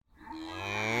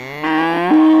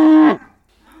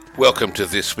Welcome to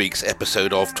this week's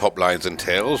episode of Top Lines and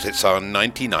Tales. It's our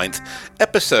 99th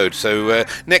episode, so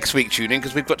next week tune in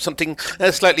because we've got something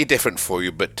slightly different for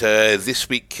you. But this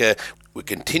week we're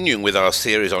continuing with our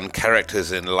series on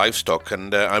characters in livestock,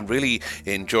 and I really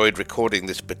enjoyed recording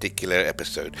this particular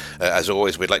episode. As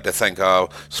always, we'd like to thank our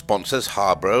sponsors,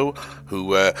 Harbro,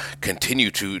 who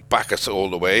continue to back us all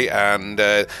the way, and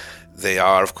they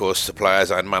are, of course,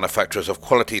 suppliers and manufacturers of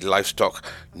quality livestock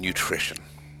nutrition.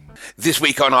 This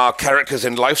week on our characters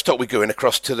in livestock, we're going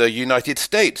across to the United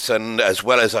States, and as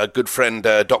well as our good friend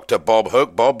Dr. Bob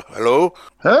Hoke. Bob, hello.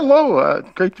 Hello,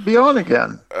 great to be on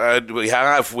again. We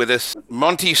have with us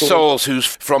Monty Sauls, who's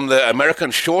from the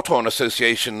American Shorthorn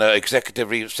Association,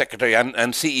 Executive Secretary and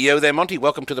CEO there. Monty,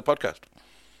 welcome to the podcast.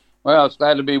 Well, it's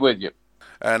glad to be with you.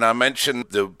 And I mentioned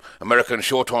the American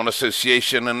Shorthorn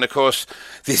Association, and of course,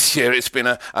 this year it's been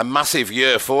a massive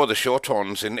year for the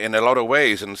Shorthorns in a lot of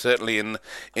ways, and certainly in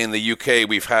the UK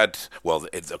we've had, well,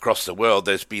 across the world,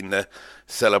 there's been the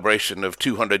celebration of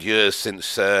 200 years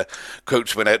since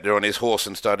Coates went out there on his horse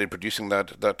and started producing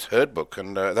that herd book,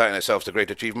 and that in itself is a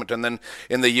great achievement. And then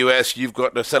in the US, you've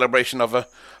got the celebration of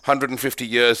 150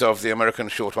 years of the American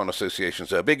Shorthorn Association.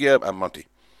 So a big year, and Monty.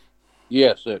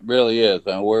 Yes, it really is.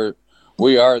 And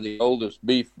we are the oldest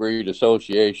beef breed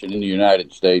association in the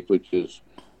United States, which is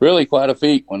really quite a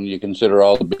feat when you consider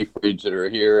all the beef breeds that are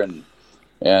here, and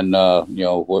you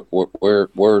know,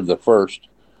 we're the first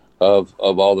of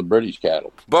all the British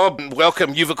cattle. Bob,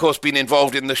 welcome. You've of course been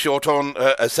involved in the Shorthorn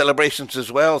celebrations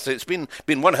as well, so it's been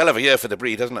one hell of a year for the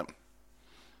breed, hasn't it?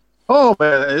 Oh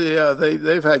man, yeah,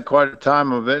 they've had quite a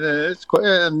time of it,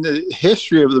 and the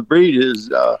history of the breed is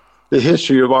the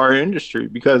history of our industry,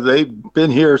 because they've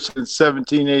been here since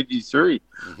 1783,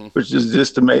 which is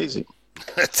just amazing.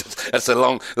 That's a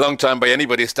long time by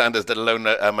anybody's standards, let alone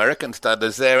American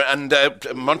standards there. And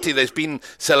Monty, there's been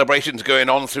celebrations going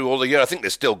on through all the year. I think they're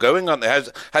still going, aren't they?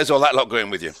 How's all that lot going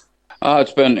with you?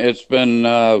 It's been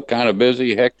kind of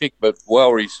busy, hectic, but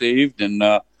well received. And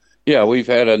yeah, we've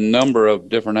had a number of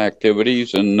different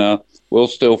activities, and we'll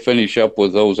still finish up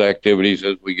with those activities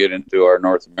as we get into our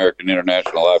North American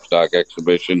International Livestock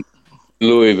Exhibition in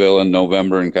Louisville in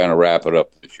November, and kind of wrap it up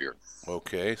this year.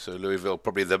 Okay, so Louisville,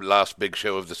 probably the last big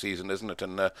show of the season, isn't it?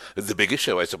 And the biggest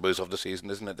show, I suppose, of the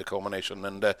season, isn't it? The culmination.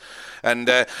 And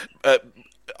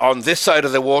on this side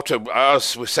of the water,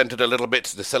 ours was centered a little bit.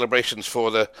 The celebrations for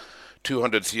the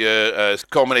 200th year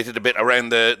culminated a bit around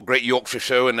the Great Yorkshire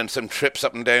Show, and then some trips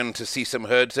up and down to see some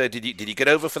herds there. Did you get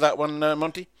over for that one,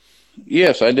 Monty?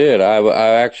 Yes, I did. I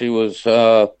actually was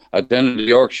attended the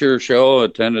Yorkshire Show,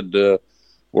 attended the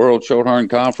World Shorthorn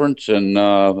Conference, and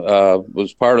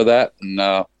was part of that,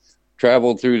 and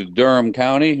traveled through Durham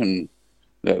County, and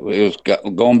it was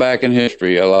going back in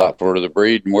history a lot for the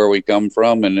breed and where we come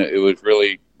from, and it was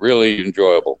really, really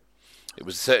enjoyable. It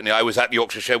was certainly. I was at the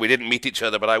Yorkshire Show. We didn't meet each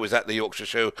other, but I was at the Yorkshire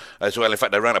Show as well. In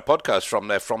fact, I ran a podcast from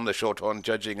there, from the Shorthorn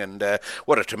judging, and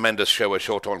what a tremendous show of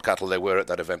Shorthorn cattle there were at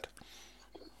that event.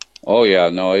 Oh yeah,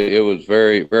 no, it was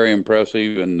very, very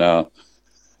impressive, and a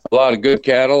lot of good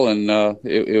cattle, and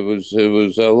it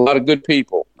was a lot of good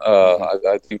people.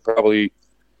 I think probably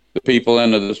the people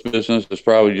end of this business is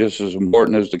probably just as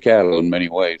important as the cattle in many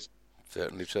ways.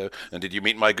 Certainly so. And did you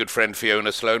meet my good friend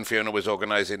Fiona Sloan? Fiona was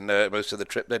organising most of the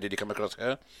trip there. Did you come across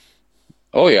her?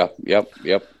 Oh yeah, yep.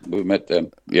 We met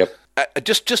them. Yep.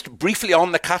 Just briefly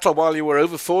on the cattle while you were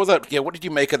over for that. Yeah, what did you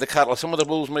make of the cattle? Some of the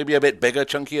bulls maybe a bit bigger,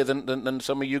 chunkier than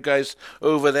some of you guys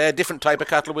over there. Different type of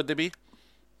cattle would they be?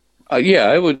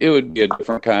 Yeah, it would be a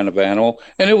different kind of animal,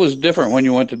 and it was different when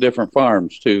you went to different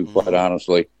farms too. Quite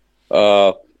honestly,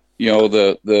 you know,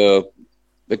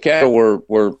 the cattle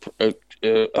were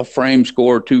a frame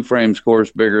score, 2 frame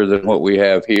scores bigger than what we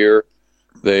have here.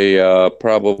 They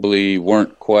probably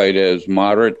weren't quite as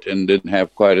moderate and didn't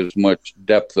have quite as much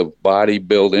depth of body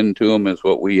built into them as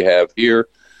what we have here.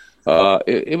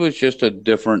 It was just a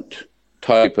different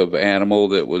type of animal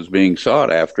that was being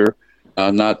sought after.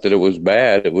 Not that it was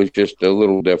bad, it was just a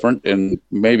little different, and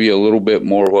maybe a little bit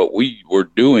more what we were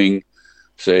doing,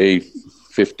 say,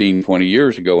 15, 20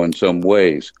 years ago in some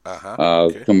ways,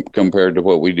 compared to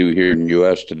what we do here in the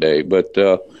U.S. today. But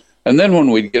and then when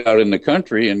we get out in the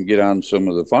country and get on some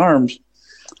of the farms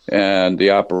and the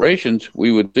operations,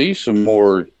 we would see some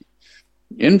more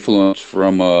influence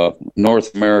from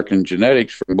North American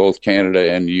genetics from both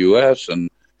Canada and the U.S. And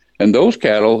those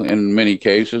cattle, in many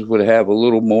cases, would have a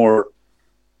little more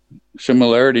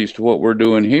similarities to what we're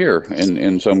doing here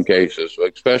in some cases,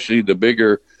 especially the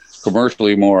bigger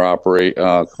commercially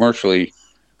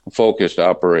focused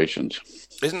operations.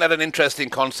 Isn't that an interesting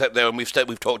concept there? And we've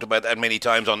talked about that many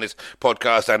times on this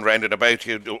podcast and round and about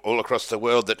you all across the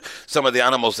world, that some of the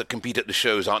animals that compete at the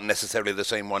shows aren't necessarily the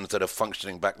same ones that are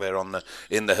functioning back there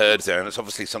in the herds there, and it's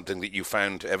obviously something that you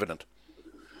found evident.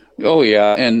 Oh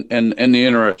yeah, and the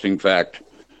interesting fact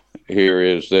here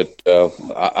is that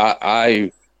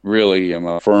I really am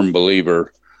a firm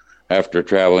believer, after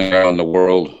traveling around the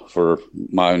world for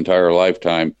my entire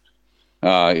lifetime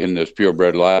in this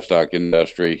purebred livestock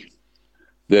industry,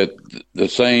 that the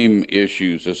same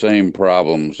issues, the same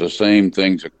problems, the same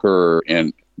things occur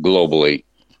globally.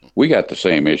 We got the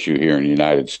same issue here in the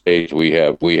United States. We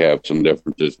have some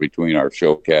differences between our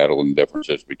show cattle and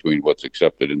differences between what's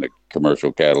accepted in the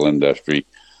commercial cattle industry.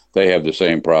 They have the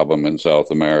same problem in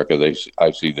South America.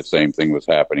 I see the same thing was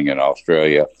happening in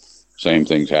Australia. Same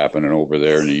thing's happening over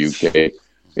there in the UK.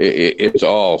 It's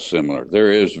all similar.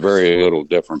 There is very little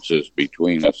differences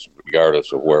between us,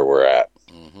 regardless of where we're at.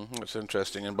 That's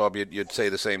interesting. And Bob, you'd say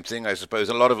the same thing, I suppose.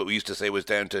 A lot of it we used to say was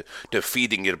down to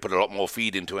feeding. You'd put a lot more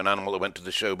feed into an animal that went to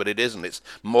the show, but it isn't. It's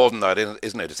more than that,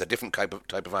 isn't it? It's a different type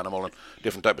of animal and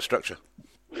different type of structure.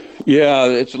 Yeah,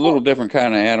 it's a little different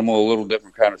kind of animal, a little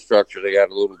different kind of structure. They got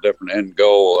a little different end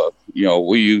goal.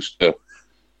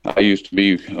 I used to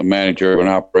be a manager of an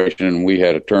operation, and we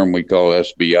had a term we call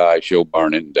SBI, Show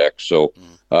Barn Index. So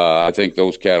I think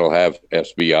those cattle have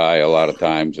SBI a lot of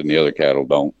times, and the other cattle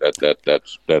don't.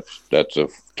 That's a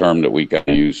term that we kind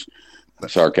of use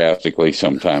sarcastically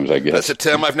sometimes, I guess. That's a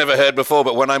term I've never heard before,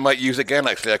 but one I might use again.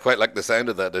 Actually, I quite like the sound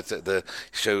of that. It's the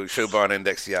show barn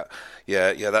index. Yeah.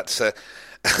 That's.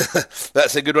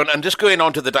 That's a good one. And just going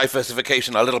on to the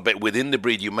diversification a little bit within the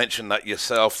breed, you mentioned that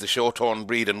yourself, the Shorthorn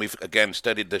breed, and we've again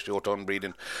studied the Shorthorn breed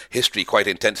in history quite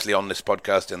intensely on this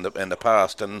podcast in the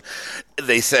past. And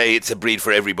they say it's a breed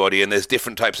for everybody, and there's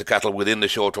different types of cattle within the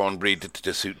Shorthorn breed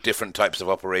to suit different types of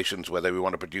operations. Whether they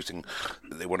want to producing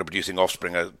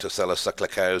offspring to sell as suckler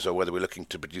cows, or whether we're looking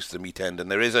to produce the meat end. And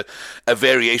there is a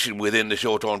variation within the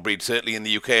Shorthorn breed, certainly in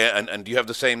the UK. And do you have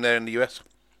the same there in the US?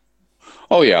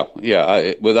 Oh yeah,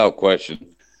 without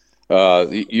question.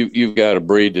 You've got a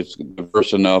breed that's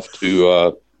diverse enough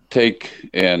to take,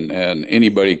 and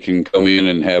anybody can come in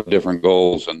and have different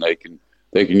goals, and they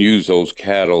can use those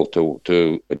cattle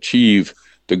to achieve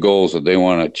the goals that they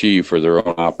want to achieve for their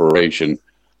own operation.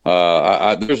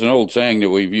 There's an old saying that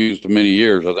we've used for many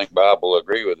years. I think Bob will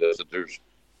agree with this, that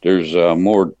there's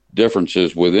more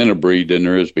differences within a breed than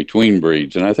there is between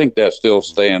breeds, and I think that still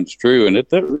stands true. And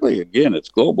it's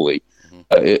globally.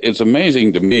 It's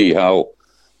amazing to me how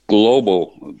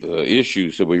global the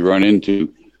issues that we run into,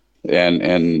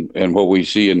 and what we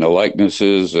see in the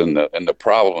likenesses and the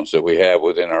problems that we have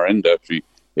within our industry.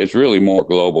 It's really more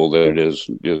global than it is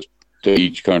just to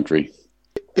each country.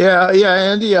 Yeah,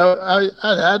 Andy, I'd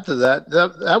add to that.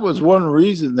 That was one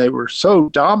reason they were so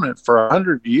dominant for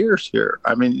 100 years here.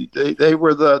 I mean, they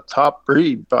were the top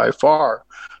breed by far.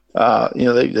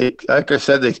 They like I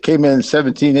said, they came in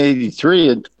 1783,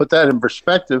 and to put that in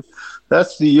perspective,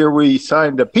 that's the year we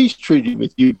signed a peace treaty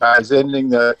with you guys, ending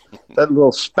that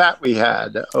little spat we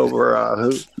had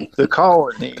over the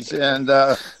colonies, and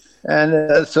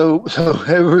so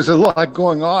there was a lot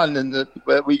going on, and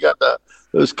we got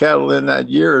those cattle in that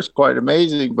year is quite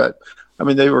amazing. But I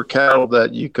mean, they were cattle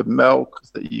that you could milk,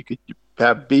 that you could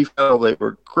have beef cattle. They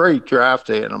were great draft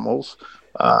animals.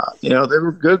 They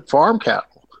were good farm cattle.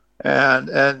 And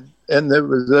there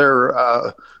was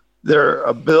their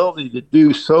ability to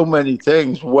do so many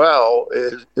things well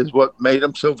is what made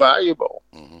them so valuable.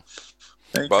 Mm-hmm.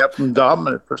 And kept them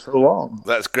dominant for so long.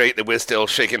 That's great that we're still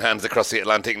shaking hands across the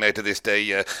Atlantic now to this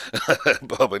day,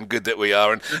 Bob, and good that we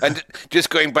are. And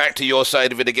just going back to your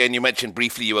side of it again, you mentioned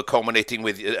briefly you were culminating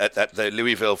with at the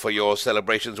Louisville for your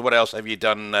celebrations. What else have you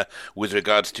done with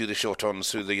regards to the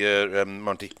Shorthorns through the year,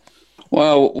 Monty?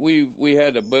 Well, we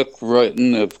had a book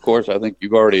written, of course. I think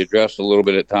you've already addressed a little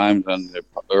bit at times on the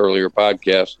earlier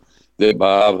podcast that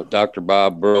Dr.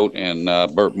 Bob wrote and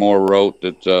Bert Moore wrote.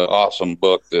 It's an awesome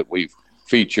book that we've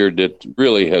featured that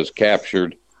really has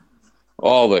captured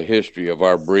all the history of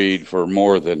our breed for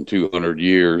more than 200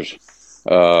 years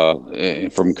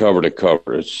from cover to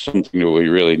cover. It's something that we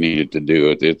really needed to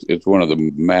do. It's one of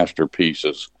the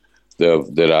masterpieces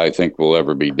that I think will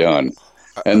ever be done.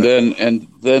 And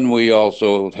then we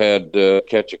also had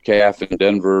Catch a Calf in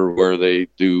Denver, where they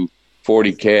do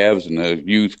 40 calves, and the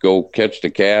youth go catch the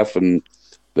calf, and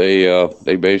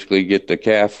they basically get the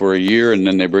calf for a year, and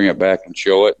then they bring it back and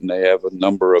show it. And they have a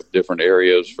number of different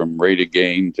areas, from rate of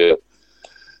gain to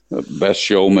best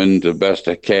showman to best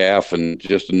calf, and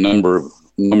just a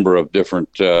number of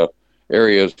different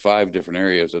areas, 5 different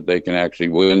areas that they can actually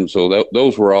win. So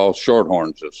those were all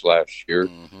Shorthorns this last year,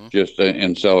 just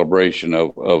in celebration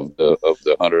of the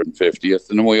 150th.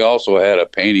 And then we also had a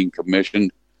painting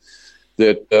commission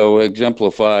that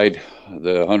exemplified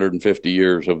the 150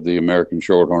 years of the American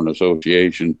Shorthorn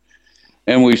Association.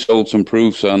 And we sold some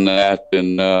proofs on that,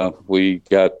 and we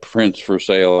got prints for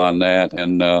sale on that.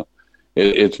 And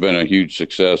it's been a huge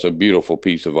success, a beautiful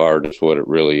piece of art is what it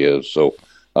really is. So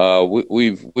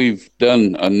we've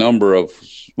done a number of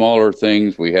smaller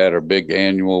things. We had our big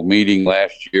annual meeting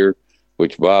last year,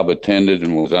 which Bob attended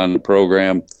and was on the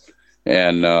program.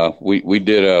 And we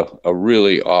did a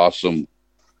really awesome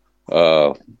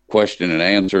question and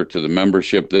answer to the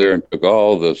membership there, and took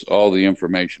all the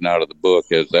information out of the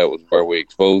book, as that was where we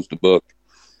exposed the book.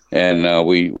 And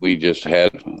we just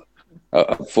had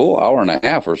a full hour and a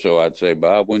half or so, I'd say,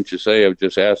 Bob, wouldn't you say, of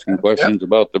just asking questions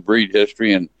about the breed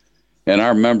history, and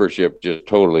our membership just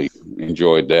totally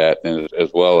enjoyed that, and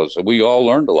as well as we all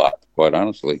learned a lot, quite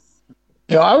honestly.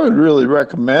 I would really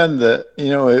recommend that,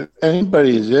 if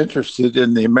anybody is interested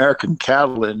in the American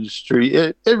cattle industry,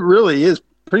 it really is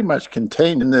pretty much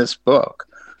contained in this book,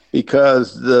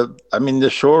 because the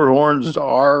Shorthorns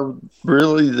are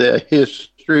really the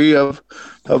history of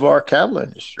our cattle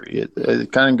industry.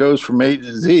 It kind of goes from A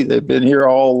to Z. They've been here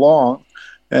all along,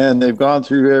 and they've gone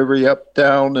through every up,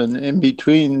 down, and in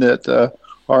between that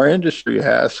our industry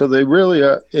has. So they really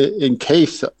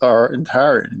encase our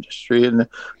entire industry, and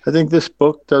I think this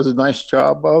book does a nice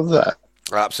job of that.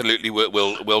 Absolutely,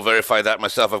 we'll verify that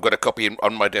myself. I've got a copy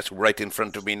on my desk right in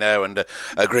front of me now, and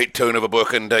a great tone of a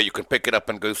book, and you can pick it up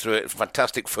and go through it.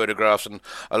 Fantastic photographs and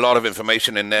a lot of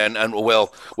information in there, and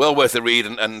well worth a read,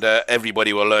 and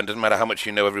everybody will learn. Doesn't matter how much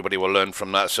you know, everybody will learn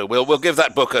from that. So we'll give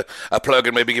that book a plug,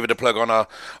 and maybe give it a plug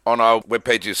on our web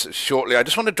pages shortly. I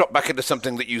just want to drop back into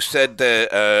something that you said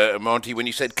there, Monty, when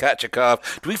you said catch a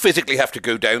calf. Do we physically have to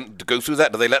go through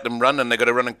that? Do they let them run, and they got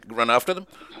to run after them?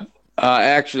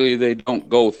 Actually, they don't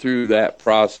go through that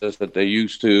process that they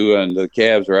used to, and the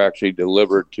calves are actually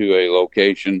delivered to a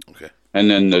location. Okay. And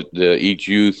then each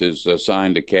youth is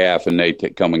assigned a calf, and they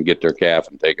come and get their calf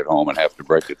and take it home and have to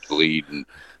break it to lead,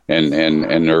 and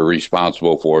they're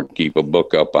responsible for it, keep a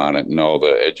book up on it, and all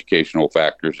the educational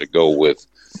factors that go with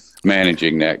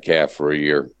managing that calf for a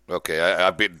year. Okay,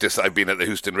 I've been at the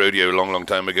Houston Rodeo a long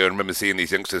time ago, and remember seeing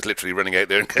these youngsters literally running out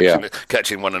there and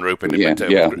catching one and roping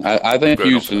him. I think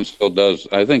Houston still does.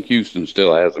 I think Houston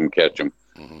still has them catch them,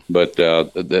 but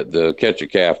the Catch a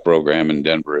Calf program in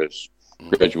Denver has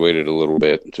graduated a little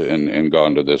bit and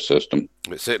gone to this system.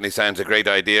 It certainly sounds a great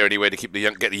idea anyway, to keep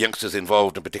get the youngsters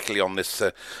involved, and particularly on this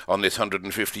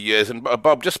 150 years. And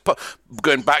Bob, just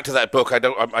going back to that book,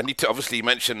 I need to obviously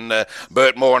mention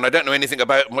Bert Moore, and I don't know anything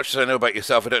about, much as I know about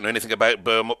yourself, I don't know anything about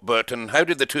Bert. And how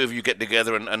did the two of you get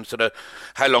together, and sort of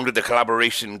how long did the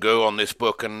collaboration go on this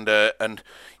book, and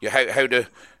how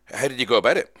did you go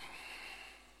about it?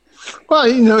 Well,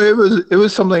 it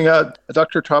was something.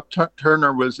 Dr. Top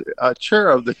Turner was chair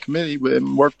of the committee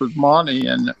and worked with Monty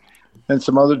and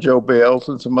some other Joe Bales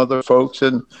and some other folks.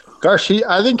 And gosh,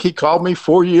 I think he called me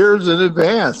 4 years in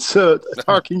advance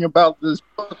talking about this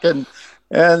book, and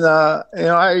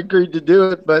I agreed to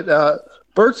do it. But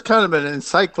Bert's kind of an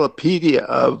encyclopedia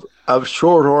of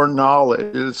Shorthorn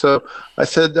knowledge, and so I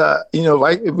said,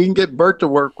 if we can get Bert to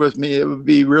work with me, it would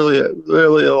be really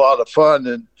a lot of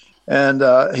fun. And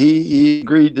he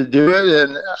agreed to do it,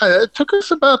 and it took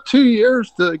us about 2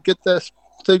 years to get this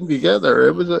thing together.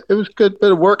 It was a good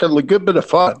bit of work and a good bit of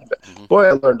fun. Boy,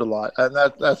 I learned a lot, and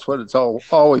that's what it's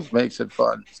always makes it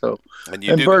fun. So, and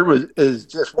Bert is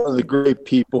just one of the great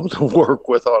people to work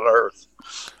with on earth.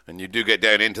 And you do get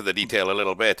down into the detail a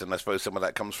little bit, and I suppose some of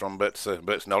that comes from Bert's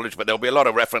knowledge. But there'll be a lot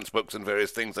of reference books and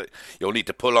various things that you'll need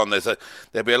to pull on.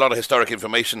 There'll be a lot of historic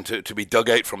information to be dug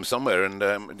out from somewhere, and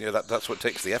that's what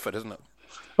takes the effort, isn't it?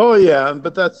 Oh yeah,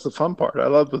 but that's the fun part. I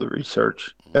love the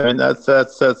research. I mean, that's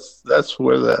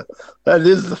where that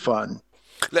is the fun.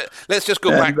 Let's just go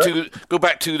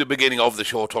back to the beginning of the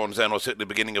Shorthorns, then, or certainly the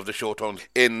beginning of the Shorthorns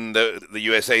in the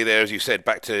USA. There, as you said,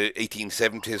 back to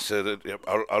 1870s,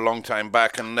 a long time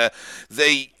back, and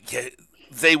they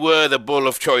were the bull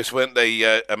of choice, weren't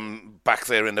they? Back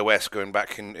there in the West, going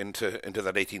back into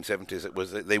that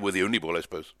 1870s, they were the only bull, I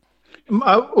suppose.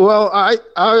 Well,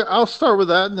 I'll start with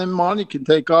that, and then Monty can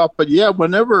take off. But yeah,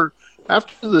 whenever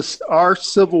after our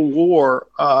Civil War,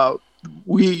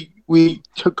 we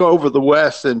took over the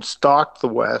West and stocked the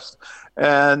West,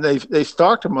 and they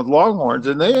stocked them with Longhorns,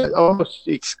 and they almost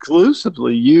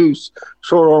exclusively used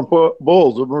Shorthorn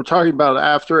bulls. And we're talking about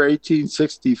after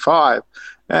 1865,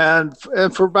 and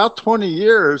for about 20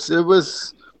 years, it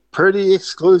was pretty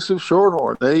exclusive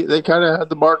shorthorn. They kind of had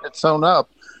the market sewn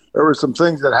up. There were some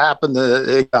things that happened that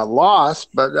it got lost,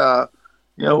 but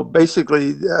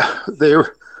basically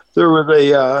there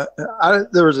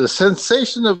was a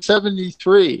sensation of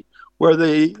 '73 where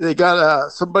they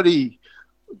got somebody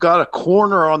got a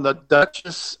corner on the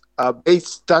Duchess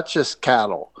Bates Duchess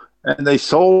cattle, and they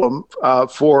sold them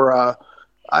for.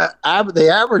 They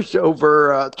averaged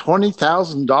over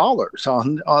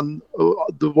 $20,000 on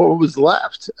what was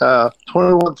left,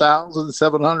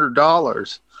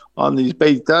 $21,700 on these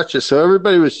Bates Duchess. So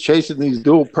everybody was chasing these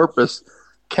dual-purpose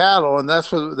cattle, and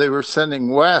that's what they were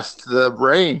sending west, the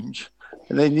range,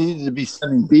 and they needed to be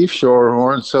sending beef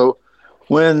shorthorn. So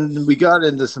when we got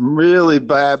into some really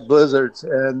bad blizzards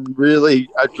and really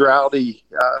droughty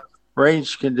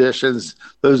range conditions,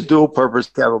 those dual-purpose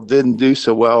cattle didn't do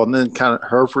so well, and then kind of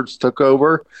Herefords took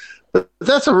over. But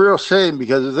that's a real shame,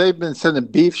 because if they've been sending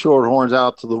beef shorthorns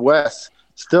out to the west,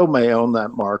 still may own that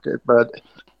market. But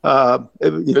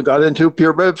it got into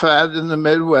purebred fat in the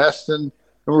Midwest, and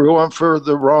we're going for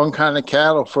the wrong kind of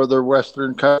cattle for their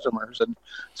Western customers. And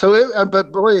so,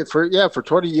 but boy, for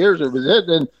 20 years it was it.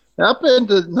 And up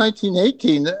into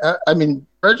 1918,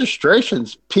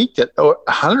 registrations peaked at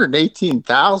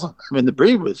 118,000. I mean, the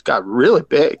breed got really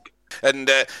big. And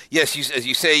yes, as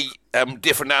you say,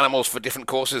 different animals for different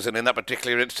courses, and in that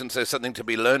particular instance, there's something to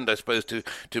be learned, I suppose, to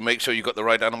make sure you've got the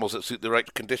right animals that suit the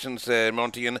right conditions.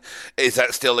 Monty, and is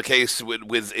that still the case?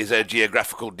 Is there a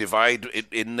geographical divide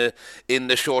in the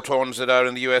shorthorns that are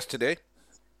in the U.S. today?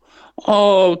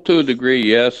 Oh, to a degree,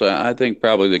 yes. I think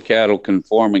probably the cattle can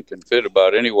form and can fit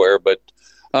about anywhere, but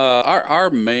our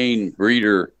main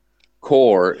breeder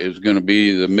core is going to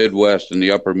be the Midwest and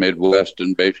the upper Midwest,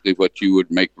 and basically what you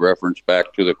would make reference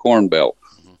back to the Corn Belt.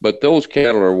 But those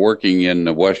cattle are working in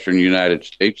the western United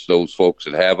States, those folks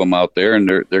that have them out there, and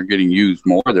they're getting used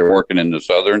more. They're working in the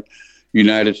southern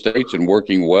United States and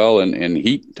working well in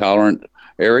heat-tolerant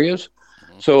areas.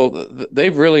 So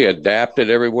they've really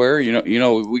adapted everywhere.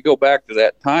 We go back to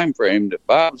that time frame that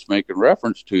Bob's making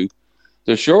reference to.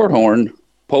 The shorthorn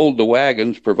pulled the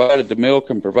wagons, provided the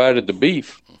milk, and provided the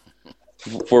beef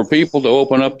for people to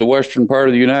open up the western part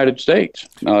of the United States.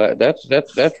 Now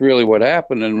that's really what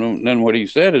happened, and then what he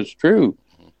said is true.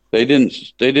 They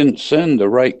didn't send the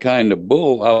right kind of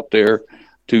bull out there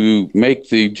to make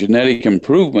the genetic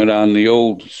improvement on the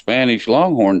old Spanish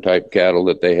Longhorn type cattle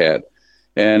that they had,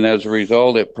 and as a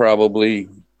result, it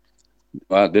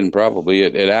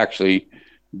actually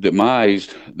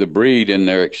demised the breed and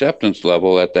their acceptance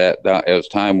level at that as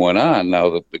time went on. Now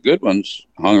the good ones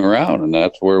hung around, and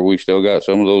that's where we still got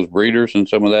some of those breeders, and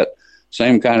some of that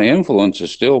same kind of influence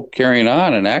is still carrying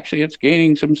on, and actually it's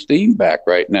gaining some steam back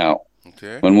right now.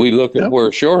 Okay. When we look at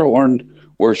where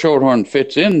shorthorn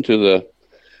fits into the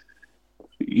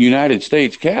United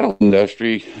States cattle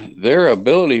industry, their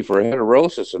ability for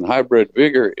heterosis and hybrid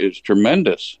vigor is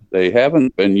tremendous. They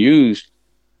haven't been used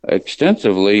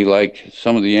extensively like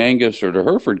some of the Angus or the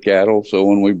Hereford cattle. So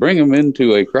when we bring them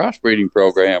into a crossbreeding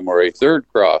program or a third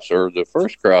cross or the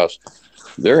first cross,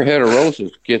 their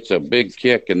heterosis gets a big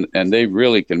kick, and they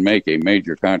really can make a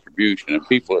major contribution, and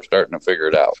people are starting to figure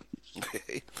it out.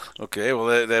 Okay,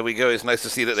 well, there we go. It's nice to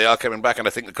see that they are coming back, and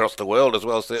I think across the world as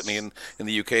well. Certainly in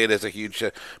the UK, there's a huge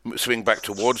swing back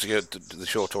towards the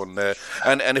shorthorn there.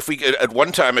 And if we at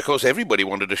one time, of course, everybody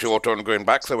wanted a shorthorn going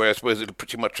back the way. I suppose it's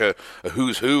pretty much a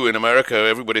who's who in America.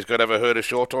 Everybody's got to have a herd of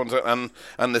shorthorns,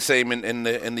 and the same in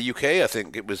the UK. I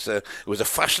think it was a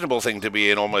fashionable thing to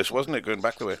be in, almost, wasn't it, going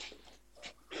back the way?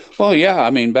 Well, yeah. I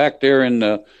mean, back there in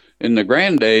the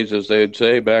grand days, as they'd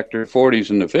say, back there 40s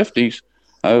and the 50s.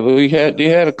 You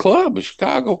had a club, a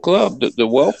Chicago club.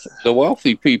 The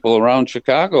wealthy people around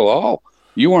Chicago,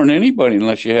 you weren't anybody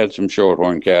unless you had some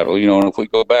shorthorn cattle. And if we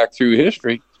go back through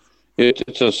history,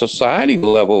 it's a society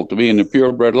level to be in the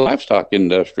purebred livestock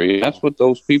industry. That's what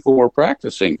those people were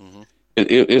practicing. Mm-hmm.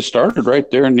 It started right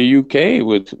there in the UK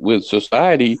with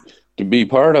society to be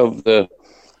part of the.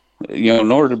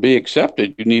 In order to be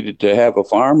accepted, you needed to have a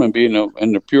farm and be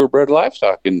in the purebred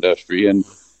livestock industry. And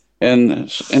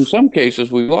in some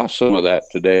cases, we lost some of that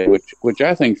today, which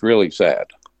I think is really sad.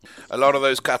 A lot of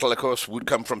those cattle, of course, would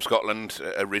come from Scotland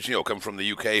originally, or come from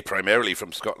the UK, primarily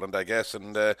from Scotland, I guess.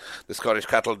 And the Scottish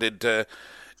cattle did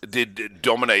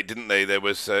dominate, didn't they? There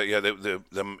was the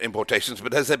importations,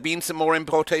 but has there been some more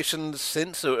importations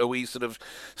since? Or are we sort of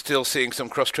still seeing some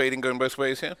cross trading going both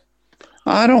ways here?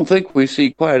 I don't think we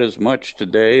see quite as much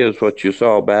today as what you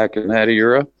saw back in that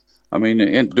era. I mean,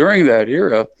 during that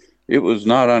era, it was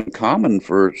not uncommon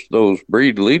for those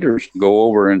breed leaders to go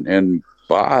over and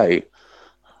buy,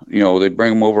 they'd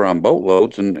bring them over on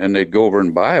boatloads and they'd go over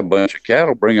and buy a bunch of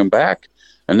cattle, bring them back,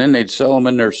 and then they'd sell them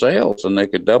in their sales, and they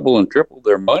could double and triple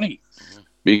their money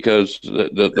because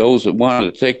those that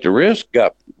wanted to take the risk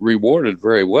got rewarded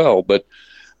very well. But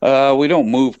we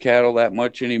don't move cattle that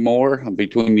much anymore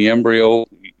between the embryo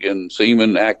and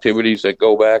semen activities that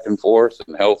go back and forth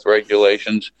and health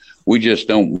regulations. We just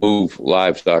don't move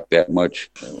livestock that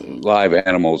much, live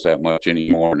animals that much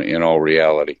anymore in all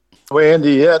reality. Well,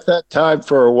 Andy, at that time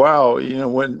for a while,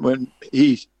 when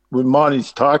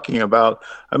Monty's talking about,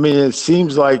 I mean, it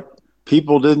seems like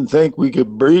people didn't think we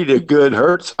could breed a good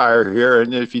Hertshire here.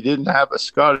 And if you didn't have a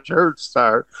Scottish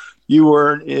Hertshire, you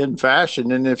weren't in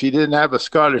fashion. And if you didn't have a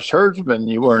Scottish herdsman,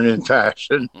 you weren't in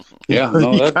fashion. Yeah,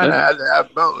 you kind of had to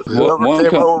have both. Whoever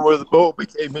came over with a bull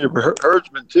became a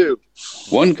herdsman too.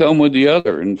 One come with the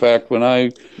other. In fact, when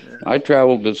I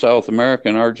traveled to South America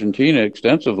and Argentina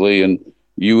extensively, and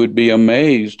you would be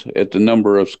amazed at the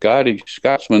number of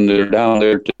Scotsmen that are down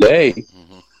there today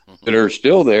that are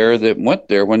still there, that went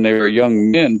there when they were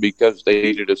young men because they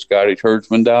needed a Scottish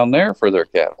herdsman down there for their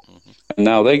cattle. And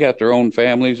now they got their own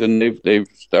families, and they've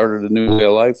started a new way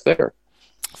of life there.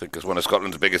 I think it's one of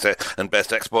Scotland's biggest and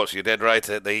best exports. You're dead right.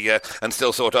 And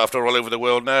still sought after all over the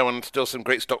world now, and still some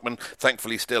great stockmen,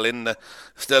 thankfully, still in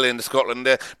Scotland.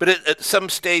 But at some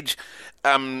stage,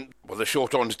 the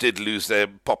Shorthorns did lose their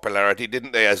popularity,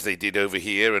 didn't they, as they did over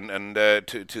here, and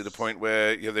to the point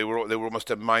where they were almost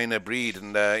a minor breed,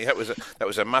 and that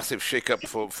was a massive shake-up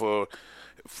for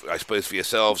I suppose for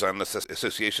yourselves and the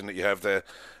association that you have there.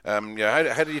 How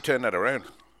did you turn that around?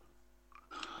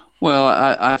 Well,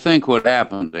 I think what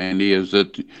happened, Andy, is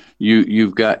that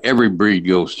you've got every breed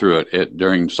goes through it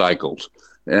during cycles,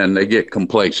 and they get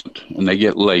complacent and they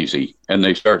get lazy and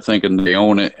they start thinking they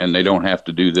own it and they don't have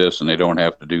to do this and they don't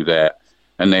have to do that,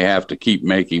 and they have to keep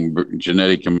making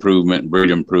genetic improvement, breed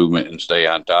improvement, and stay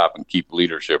on top and keep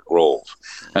leadership roles.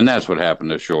 And that's what happened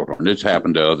to Shorthorn. It's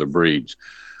happened to other breeds.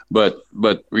 But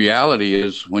reality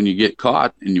is, when you get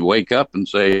caught and you wake up and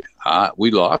say, we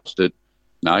lost it,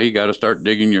 now you got to start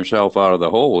digging yourself out of the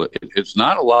hole. It's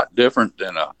not a lot different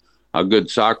than a good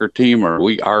soccer team or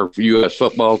our U.S.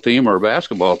 football team or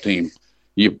basketball team.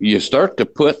 You start to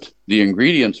put the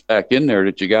ingredients back in there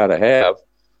that you got to have,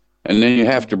 and then you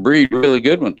have to breed really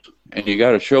good ones. And you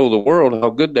got to show the world how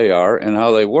good they are and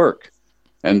how they work,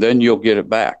 and then you'll get it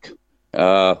back.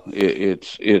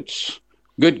 It's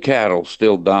good cattle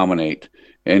still dominate,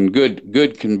 and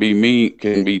good can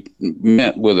be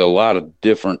meant with a lot of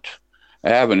different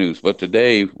avenues. But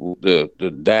today,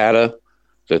 the data,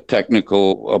 the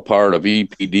technical part of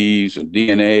EPDs and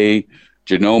DNA,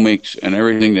 genomics, and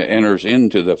everything that enters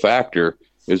into the factor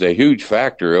is a huge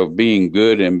factor of being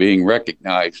good and being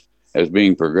recognized as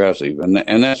being progressive, and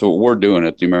that's what we're doing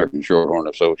at the American Shorthorn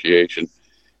Association,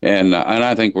 and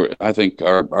I think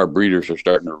our breeders are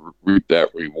starting to reap that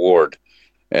reward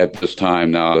at this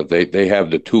time now that they have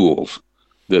the tools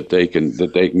that they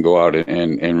can go out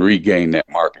and regain that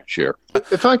market share.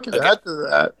 If I could add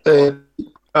to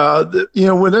that,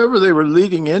 whenever they were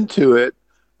leading into it,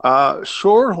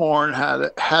 Shorthorn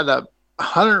had a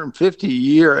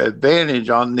 150-year advantage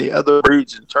on the other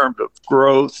breeds in terms of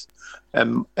growth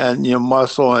and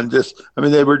muscle, and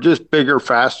they were just bigger,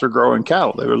 faster growing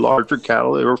cattle. They were larger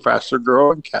cattle. They were faster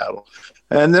growing cattle.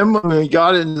 And then when we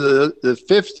got into the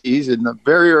 50s and the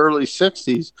very early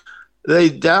 60s, they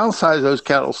downsized those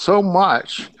cattle so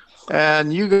much,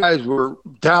 and you guys were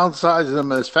downsizing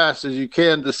them as fast as you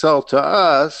can to sell to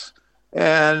us,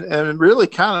 and really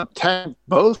kind of tanked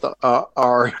both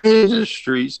our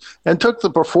industries and took the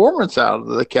performance out of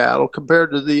the cattle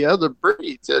compared to the other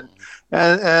breeds. And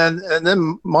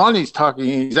then Monty's talking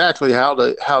exactly how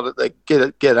did they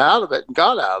get out of it and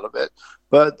got out of it.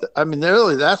 But I mean,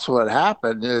 really, that's what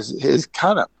happened is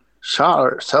kind of shot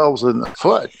ourselves in the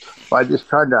foot by just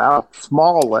trying to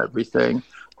outsmall everything.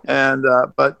 And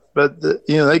but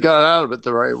they got out of it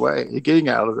the right way, getting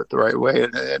out of it the right way,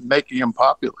 and making them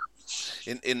popular.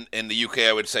 In the UK,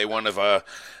 I would say one of our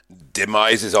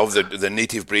demises of the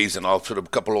native breeds, and I'll sort of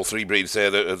couple all three breeds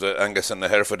there, the Angus and the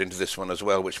Hereford into this one as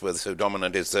well, which were so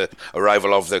dominant, is the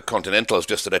arrival of the Continentals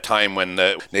just at a time when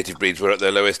native breeds were at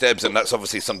their lowest ebbs, and that's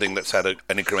obviously something that's had an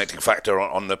incrementing factor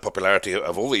on the popularity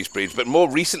of all these breeds. But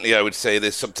more recently, I would say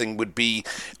there's something would be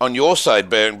on your side,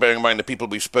 bearing in mind the people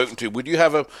we've spoken to. Would you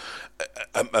have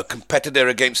a competitor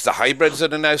against the hybrids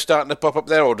that are now starting to pop up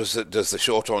there, or does the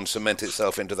Shorthorn cement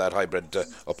itself into that hybrid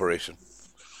operation?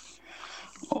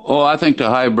 Oh, I think the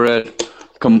hybrid,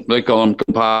 they call them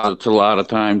composites a lot of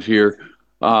times here.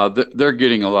 They're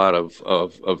getting a lot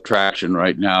of traction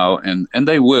right now, and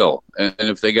they will. And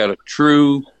if they got a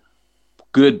true,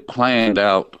 good, planned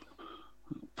out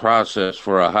process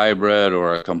for a hybrid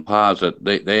or a composite,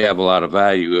 they have a lot of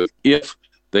value if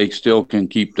they still can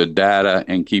keep the data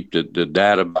and keep the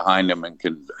data behind them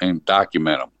and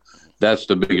document them. That's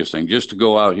the biggest thing. Just to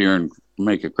go out here and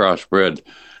make a crossbred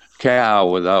cow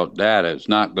without data is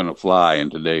not going to fly in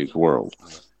today's world.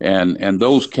 And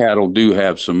those cattle do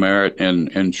have some merit, and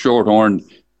Shorthorn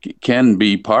can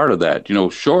be part of that.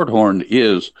 Shorthorn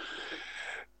is,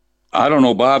 I don't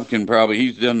know, Bob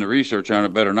he's done the research on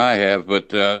it better than I have,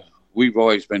 but we've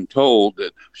always been told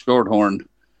that Shorthorn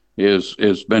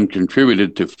has been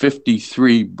contributed to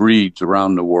 53 breeds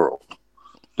around the world.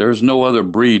 There's no other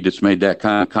breed that's made that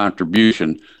kind of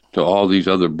contribution to all these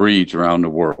other breeds around the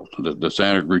world. The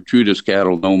Santa Gertrudis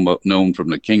cattle, known from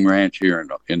the King Ranch here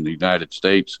in the United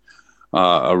States,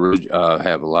 have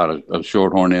a lot of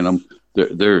Shorthorn in them.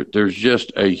 There's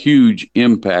just a huge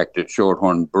impact that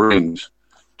Shorthorn brings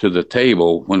to the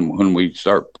table when we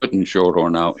start putting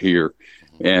Shorthorn out here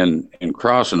and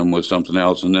crossing them with something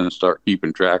else, and then start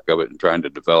keeping track of it and trying to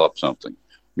develop something.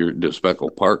 The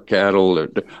Speckled Park cattle,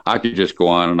 I could just go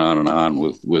on and on and on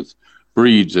with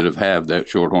breeds that have that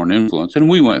Shorthorn influence. And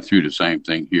we went through the same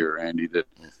thing here, Andy,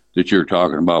 that you're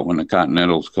talking about. When the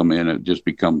Continentals come in, it just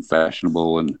become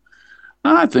fashionable. And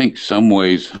I think some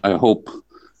ways, I hope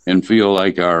and feel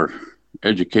like our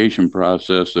education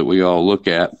process that we all look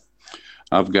at,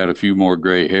 I've got a few more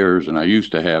gray hairs than I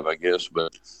used to have, I guess,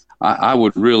 but I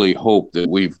would really hope that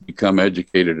we've become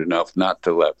educated enough not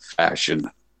to let fashion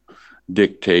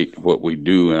dictate what we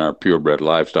do in our purebred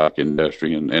livestock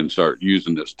industry, and start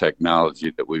using this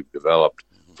technology that we've developed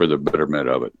for the betterment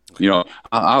of it.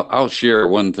 I'll share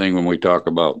one thing when we talk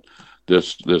about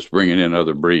this bringing in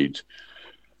other breeds.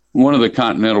 One of the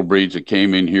Continental breeds that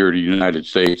came in here to the United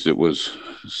States that was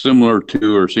similar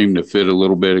to, or seemed to fit a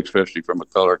little bit, especially from a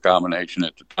color combination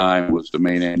at the time, was the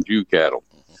Maine Anjou cattle.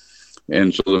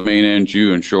 And so the Maine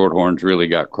Anjou and Shorthorns really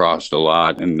got crossed a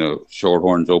lot, and the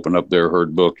Shorthorns opened up their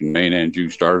herd book, and Maine Anjou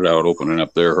started out opening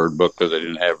up their herd book because they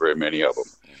didn't have very many of them.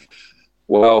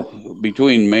 Well,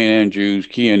 between Maine Anjous,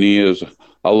 Chianeas,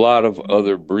 a lot of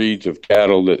other breeds of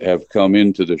cattle that have come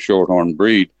into the Shorthorn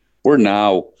breed, we're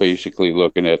now basically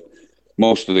looking at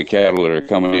most of the cattle that are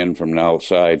coming in from the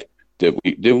outside that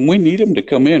we need them to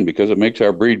come in, because it makes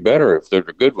our breed better. If they're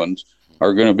the good ones,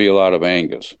 are going to be a lot of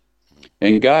Angus.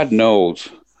 And God knows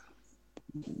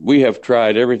we have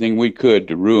tried everything we could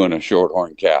to ruin a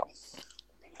Shorthorn cow,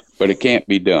 but it can't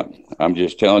be done. I'm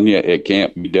just telling you, it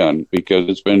can't be done, because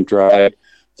it's been tried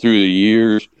through the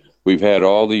years. We've had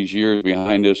all these years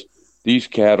behind us. These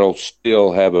cattle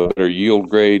still have a better yield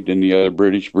grade than the other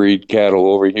British breed cattle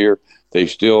over here. They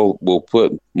still will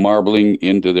put marbling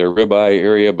into their ribeye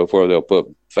area before they'll put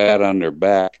fat on their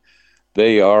back.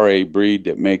 They are a breed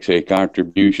that makes a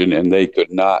contribution, and they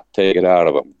could not take it out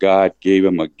of them. God gave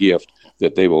them a gift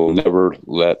that they will never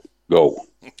let go.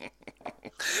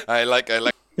 I like.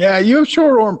 Yeah, you have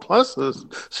Shorthorn Pluses,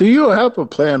 so you have a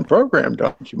planned program,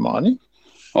 don't you, Monty?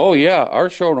 Oh, yeah. Our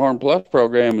Shorthorn Plus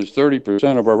program is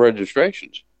 30% of our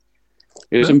registrations.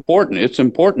 It's important. It's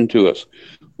important to us.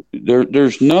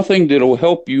 There's nothing that will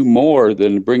help you more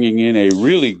than bringing in a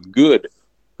really good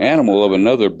animal of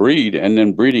another breed, and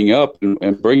then breeding up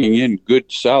and bringing in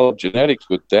good, solid genetics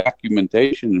with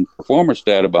documentation and performance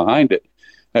data behind it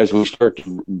as we start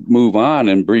to move on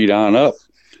and breed on up.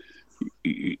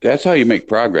 That's how you make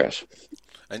progress.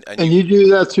 And you do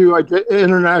that through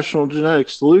International Genetic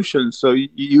Solutions. So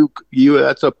you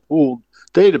that's a pooled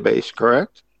database,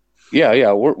 correct?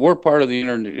 Yeah. We're part of the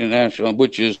international,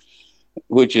 which is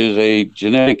a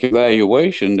genetic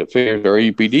evaluation that figures our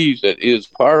EPDs, that is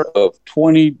part of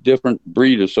 20 different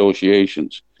breed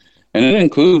associations. And it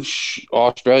includes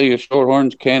Australia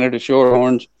Shorthorns, Canada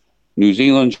Shorthorns, New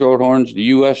Zealand Shorthorns, the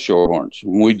U.S. Shorthorns.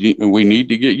 We need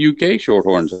to get UK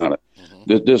Shorthorns on it.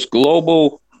 Mm-hmm. This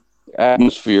global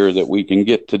atmosphere that we can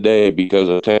get today because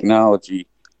of technology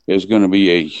is going to be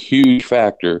a huge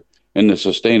factor in the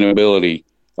sustainability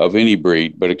of any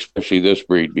breed, but especially this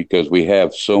breed, because we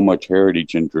have so much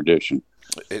heritage and tradition.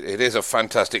 It is a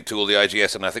fantastic tool, the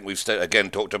IGS, and I think we've again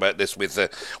talked about this with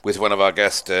one of our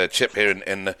guests, Chip, here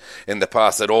in the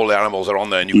past, that all the animals are on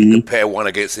there, and you can compare one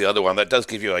against the other one. That does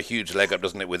give you a huge leg up,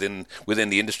 doesn't it? Within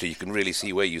the industry, you can really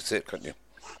see where you sit, can't you?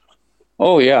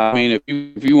 Oh yeah, I mean,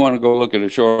 if you want to go look at a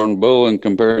Shorthorn bull and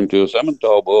compare him to a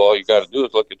Simmental bull, all you got to do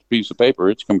is look at the piece of paper;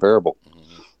 it's comparable.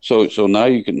 Mm-hmm. So now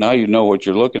you know what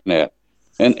you're looking at.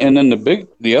 And then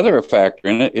the other factor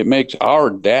in it makes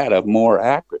our data more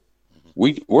accurate.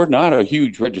 We're not a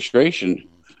huge registration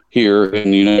here in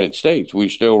the United States. We're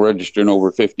still registering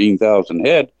over 15,000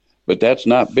 head, but that's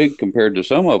not big compared to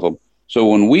some of them. So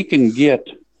when we can get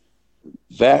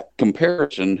that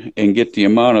comparison and get the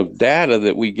amount of data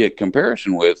that we get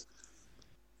comparison with,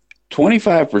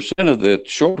 25% of the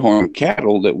shorthorn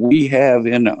cattle that we have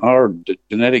in our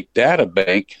genetic data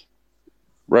bank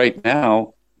right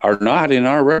now are not in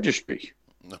our registry.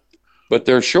 No. But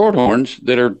they're shorthorns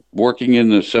that are working in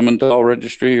the Simmental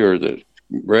registry or the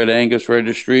Red Angus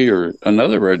registry or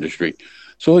another registry.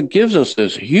 So it gives us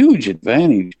this huge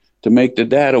advantage to make the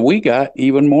data we got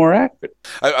even more accurate.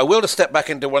 I will just step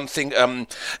back into one thing.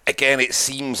 Again, it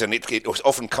seems, and it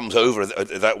often comes over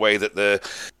that way, that the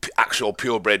actual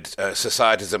purebred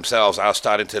societies themselves are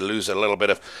starting to lose a little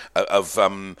bit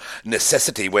of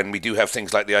necessity when we do have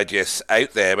things like the IGS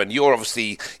out there. And you're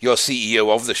CEO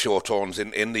of the Shorthorns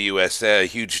in the US there, a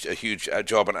huge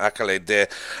job and accolade there.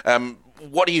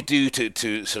 What do you do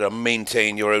to sort of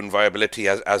maintain your own viability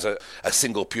as a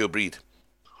single pure breed?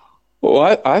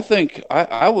 Well, I think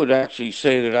I would actually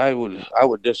say that I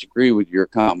would disagree with your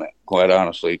comment, quite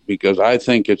honestly, because I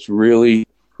think it's really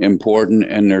important,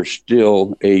 and there's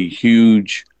still a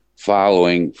huge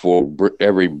following for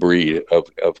every breed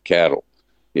of cattle.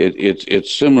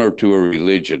 It's similar to a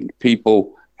religion.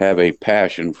 People have a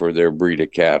passion for their breed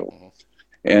of cattle,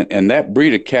 and that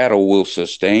breed of cattle will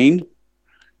sustain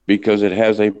because it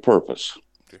has a purpose.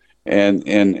 And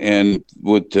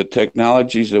with the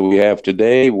technologies that we have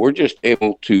today, we're just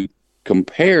able to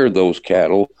compare those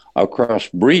cattle across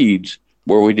breeds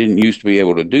where we didn't used to be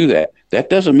able to do that. That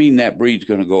doesn't mean that breed's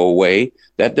going to go away.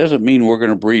 That doesn't mean we're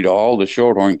going to breed all the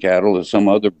shorthorn cattle to some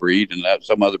other breed and that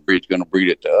some other breed's going to breed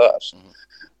it to us.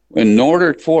 Mm-hmm. In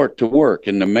order for it to work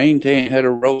and to maintain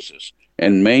heterosis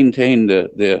and maintain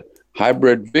the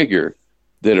hybrid vigor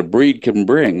that a breed can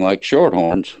bring, like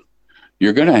shorthorns,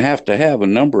 you're going to have a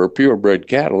number of purebred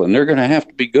cattle, and they're going to have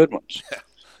to be good ones.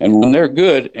 And when they're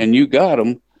good and you got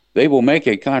them, they will make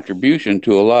a contribution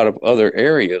to a lot of other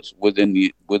areas within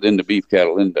the beef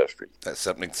cattle industry. That's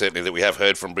something certainly that we have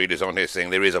heard from breeders on here saying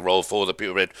there is a role for the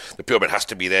purebred. The purebred has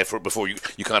to be there before you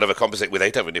can't have a compensate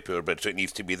without having a purebred, so it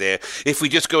needs to be there. If we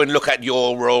just go and look at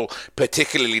your role,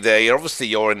 particularly there,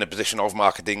 you're in the position of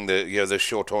marketing the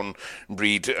shorthorn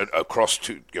breed across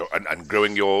to and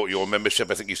growing your membership.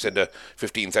 I think you said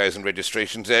 15,000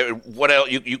 registrations there. What else?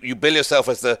 You bill yourself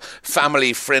as the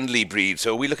family-friendly breed.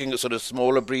 So are we looking at sort of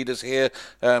smaller breeds here,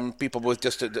 people with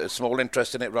just a small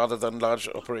interest in it rather than large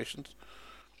operations?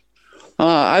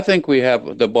 I think we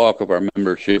have the bulk of our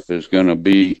membership is going to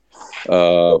be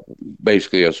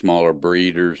basically a smaller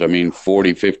breeders. I mean,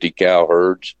 40, 50 cow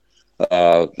herds.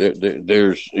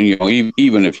 There's,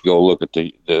 even if you go look at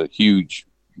the huge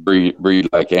breed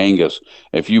like Angus,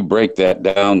 if you break that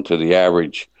down to the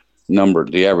average number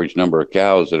of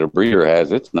cows that a breeder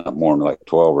has, it's not more than like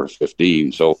 12 or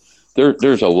 15. So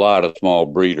there's a lot of small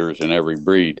breeders in every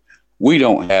breed. We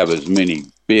don't have as many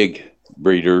big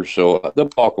breeders, so the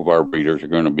bulk of our breeders are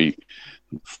going to be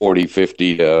 40,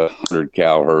 50 to 100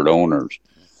 cow herd owners.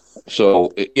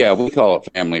 So, yeah, we call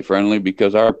it family friendly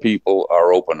because our people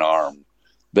are open armed.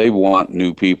 They want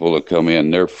new people to come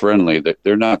in. They're friendly.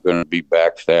 They're not going to be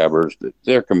backstabbers.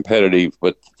 They're competitive,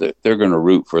 but they're going to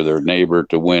root for their neighbor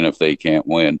to win if they can't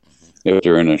win. If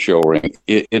they're in a show ring,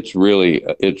 it's really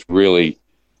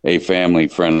a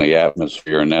family-friendly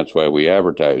atmosphere, and that's why we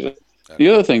advertise it. The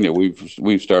other thing that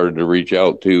we've started to reach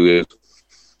out to is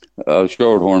a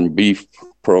shorthorn beef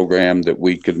program that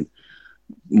we can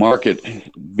market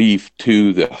beef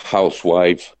to the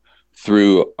housewife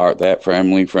through that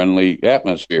family-friendly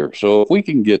atmosphere. So if we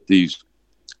can get these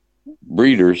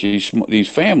breeders, these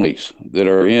families that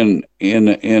are in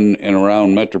and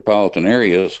around metropolitan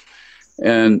areas,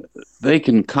 and they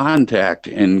can contact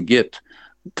with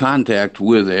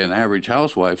an average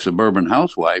housewife, suburban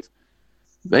housewife,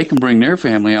 they can bring their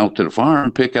family out to the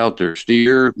farm, pick out their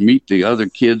steer, meet the other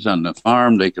kids on the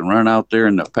farm. They can run out there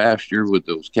in the pasture with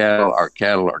those cattle. Our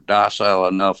cattle are docile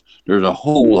enough. There's a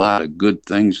whole lot of good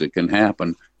things that can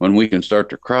happen when we can start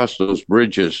to cross those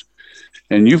bridges.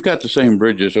 And you've got the same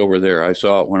bridges over there. I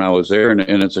saw it when I was there, and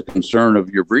it's a concern of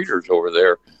your breeders over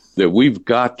there that we've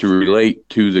got to relate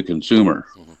to the consumer.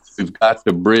 We've got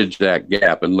to bridge that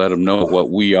gap and let them know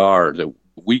what we are, that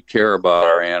we care about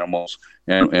our animals,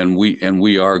 and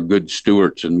we are good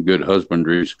stewards and good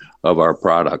husbandries of our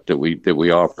product that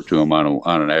we offer to them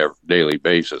on a daily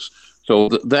basis. So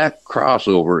that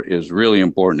crossover is really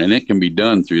important, and it can be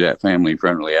done through that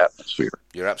family-friendly atmosphere.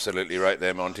 You're absolutely right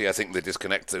there, Monty. I think the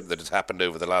disconnect that has happened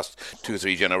over the last 2 or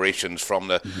 3 generations from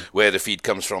where the feed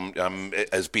comes from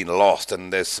has been lost,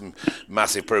 and there's some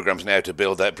massive programs now to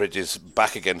build that bridges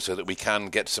back again so that we can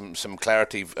get some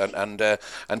clarity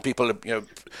and people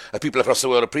people across the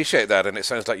world appreciate that, and it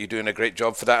sounds like you're doing a great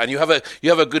job for that. And you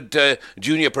have a good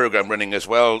junior program running as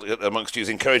well amongst you,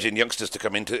 encouraging youngsters to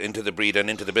come into the breed and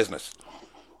into the business.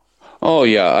 Oh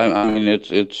yeah, I mean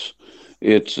it's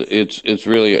It's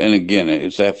really, and again,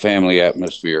 it's that family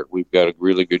atmosphere. We've got a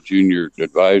really good junior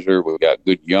advisor. We've got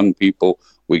good young people.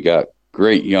 We got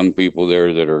great young people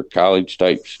there that are college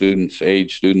type students,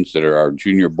 age students that are our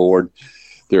junior board.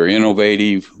 They're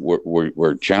innovative.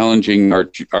 We're challenging our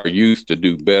youth to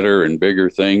do better and bigger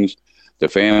things. The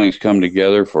families come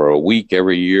together for a week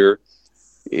every year.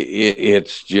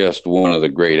 It's just one of the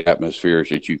great atmospheres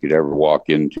that you could ever walk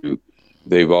into.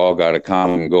 They've all got a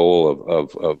common goal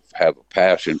of have a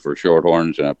passion for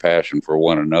Shorthorns and a passion for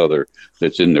one another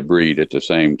that's in the breed at the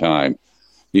same time.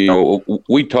 You know,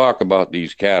 we talk about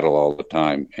these cattle all the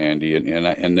time, Andy,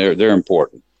 and they're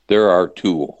important. They're our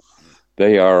tool.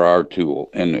 They are our tool,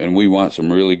 and we want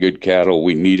some really good cattle.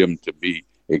 We need them to be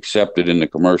accepted in the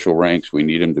commercial ranks. We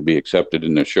need them to be accepted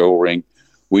in the show ring.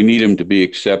 We need them to be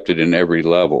accepted in every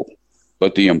level.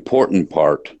 But the important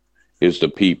part is the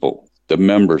people, the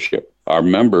membership. Our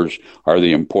members are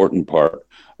the important part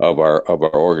of our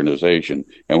organization.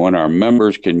 And when our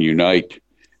members can unite,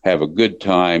 have a good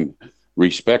time,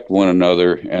 respect one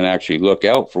another, and actually look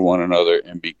out for one another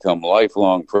and become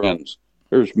lifelong friends.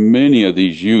 There's many of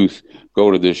these youth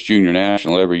go to this junior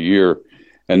national every year,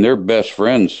 and their best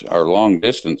friends are long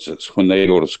distances. When they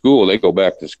go to school, they go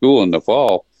back to school in the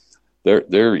fall.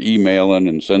 They're emailing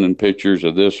and sending pictures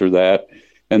of this or that.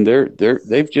 And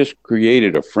they've just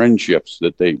created a friendships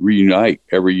that they reunite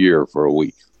every year for a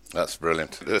week. That's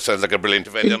brilliant. That sounds like a brilliant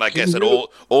event, and I guess that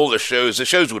all the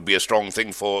shows would be a strong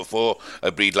thing for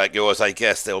a breed like yours. I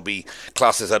guess there'll be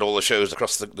classes at all the shows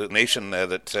across the nation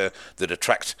that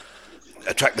attract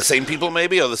the same people,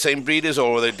 maybe, or the same breeders,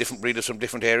 or are they different breeders from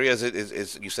different areas?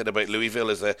 Is you said about Louisville?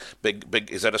 Is a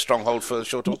big? Is that a stronghold for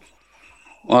Shorthorn?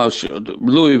 Well,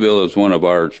 Louisville is one of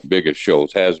our biggest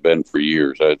shows. Has been for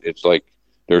years. It's like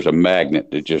there's a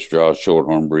magnet that just draws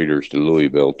Shorthorn breeders to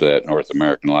Louisville, to that North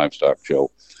American Livestock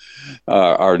Show.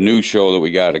 Our new show that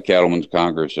we got at Cattlemen's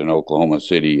Congress in Oklahoma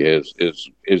City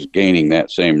is gaining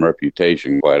that same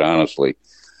reputation, quite honestly.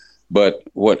 But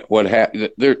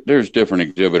there's different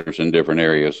exhibitors in different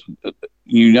areas. The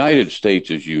United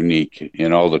States is unique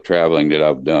in all the traveling that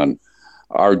I've done.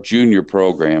 Our junior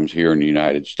programs here in the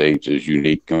United States is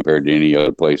unique compared to any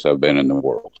other place I've been in the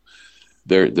world.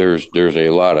 There's a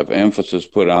lot of emphasis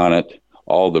put on it.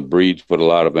 All the breeds put a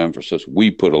lot of emphasis.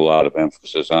 We put a lot of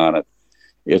emphasis on it.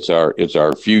 It's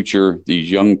our future. These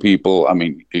young people. I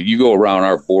mean, you go around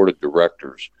our board of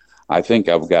directors. I think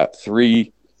I've got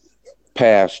 3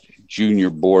 past junior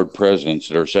board presidents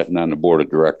that are sitting on the board of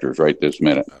directors right this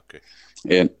minute. Okay.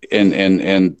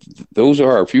 And those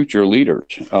are our future leaders.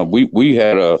 We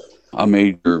had a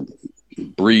major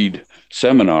breed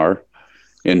seminar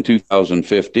in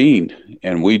 2015,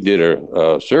 and we did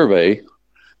a survey.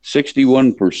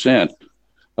 61%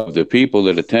 of the people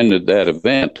that attended that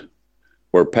event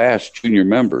were past junior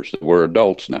members that were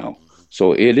adults now.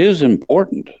 So it is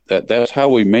important that's how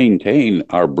we maintain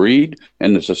our breed,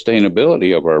 and the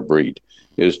sustainability of our breed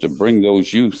is to bring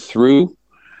those youth through,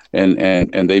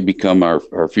 and they become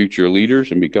our future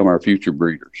leaders and become our future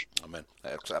breeders. Amen.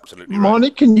 That's absolutely right.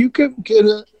 Moni, can you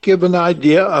give an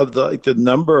idea of the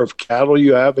number of cattle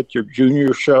you have at your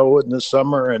junior show in the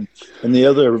summer, and the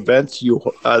other events you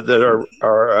that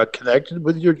are connected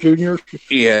with your junior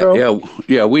show?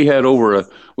 Yeah. We had over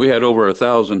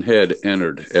 1,000 head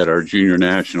entered at our junior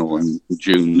national in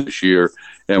June this year,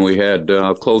 and we had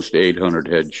close to 800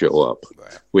 head show up.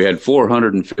 Right. We had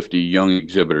 450 young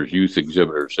exhibitors, youth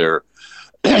exhibitors there.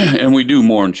 And we do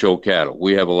more in show cattle.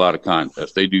 We have a lot of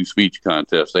contests. They do speech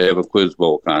contests. They have a quiz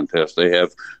bowl contest. They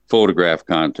have photograph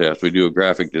contests. We do a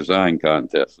graphic design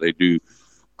contest. They do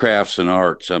crafts and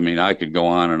arts. I mean, I could go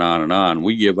on and on and on.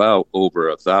 We give out over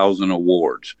 1,000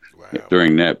 awards. Wow.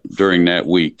 during that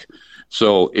week.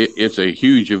 So it's a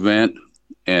huge event,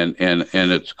 and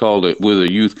it's called with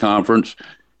a youth conference.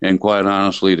 And quite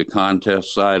honestly, the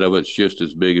contest side of it's just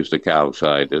as big as the cow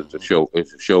side. It's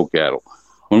a show cattle.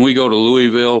 When we go to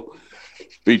Louisville,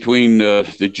 between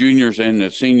the juniors and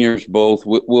the seniors both,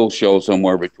 we'll show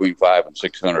somewhere between 500 and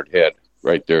 600 head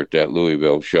right there at that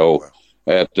Louisville show.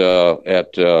 Wow.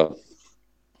 At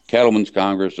Cattlemen's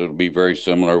Congress, it'll be very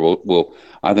similar.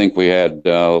 I think we had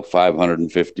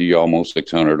 550, almost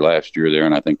 600 last year there,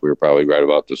 and I think we were probably right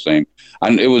about the same.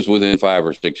 And it was within 5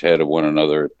 or 6 head of one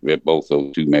another at both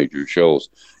those 2 major shows.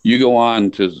 You go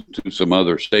on to some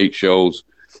other state shows.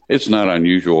 It's not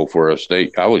unusual for a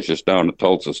state. I was just down at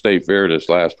Tulsa State Fair this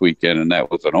last weekend, and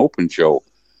that was an open show.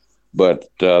 But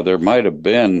there might have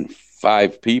been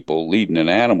 5 people leading an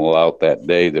animal out that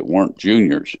day that weren't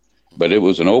juniors. But it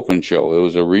was an open show. It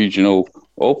was a regional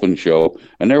open show,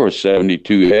 and there were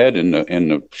 72 head in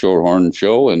the Shorthorn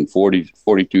show and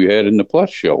 42 head in the Plus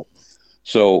show.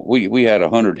 So we had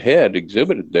 100 head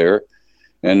exhibited there,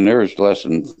 and there's less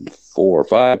than 4 or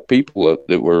 5 people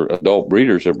that were adult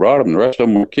breeders that brought them. The rest of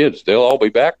them were kids. They'll all be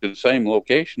back to the same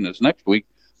location as next week,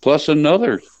 plus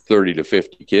another 30 to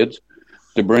 50 kids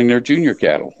to bring their junior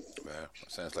cattle. Wow,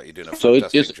 sounds like you're doing a So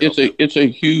fantastic job. it's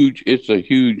a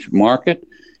huge market.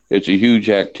 It's a huge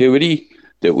activity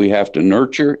that we have to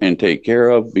nurture and take care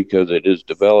of, because it is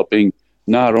developing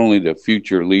not only the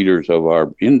future leaders of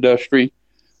our industry,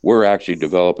 we're actually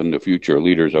developing the future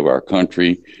leaders of our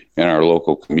country and our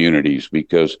local communities,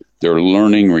 because they're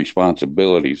learning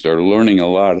responsibilities. They're learning a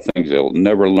lot of things they'll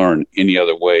never learn any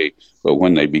other way but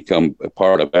when they become a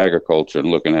part of agriculture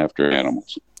and looking after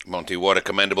animals. Monty, what a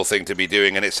commendable thing to be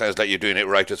doing, and it sounds like you're doing it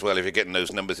right as well. If you're getting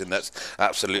those numbers in, that's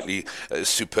absolutely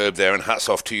superb there, and hats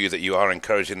off to you that you are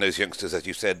encouraging those youngsters, as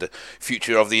you said, the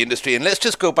future of the industry. And let's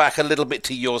just go back a little bit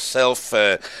to yourself,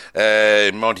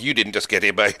 Monty. You didn't just get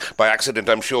here by accident.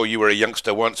 I'm sure you were a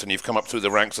youngster once, and you've come up through the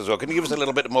ranks as well. Can you give us a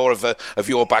little bit more of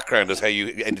your background as how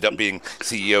you ended up being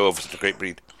CEO of such a great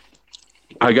breed?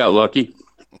 I got lucky.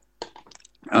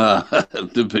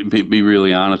 To be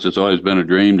really honest, it's always been a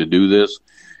dream to do this,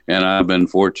 and I've been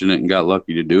fortunate and got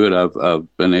lucky to do it.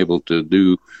 I've been able to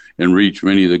do and reach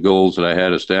many of the goals that I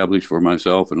had established for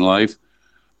myself in life.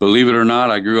 Believe it or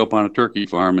not, I grew up on a turkey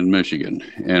farm in Michigan,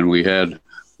 and we had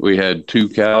 2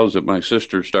 cows that my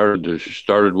sister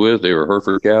started with. They were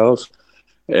Hereford cows,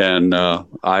 and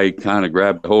I kind of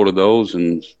grabbed hold of those,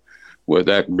 and with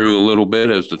that grew a little bit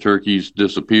as the turkeys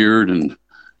disappeared and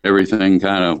everything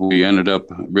we ended up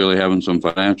really having some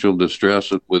financial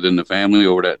distress within the family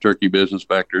over that turkey business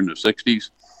back during the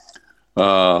 60s.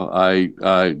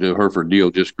 The Hereford deal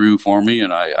just grew for me,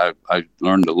 and I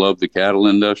learned to love the cattle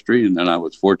industry. And then I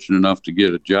was fortunate enough to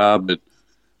get a job at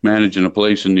managing a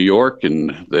place in New York, and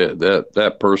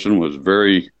that person was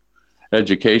very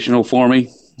educational for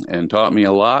me and taught me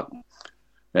a lot.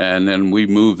 And then we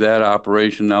moved that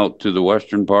operation out to the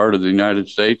western part of the United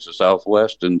States, the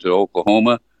Southwest, into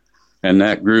Oklahoma. And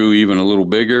that grew even a little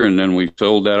bigger. And then we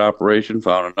sold that operation,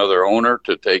 found another owner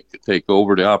to take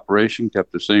over the operation,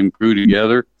 kept the same crew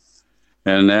together.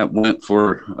 And that went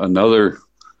for another,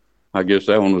 I guess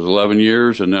that one was 11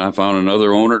 years. And then I found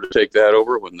another owner to take that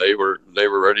over when they were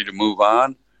ready to move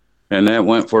on. And that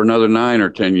went for another 9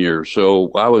 or 10 years.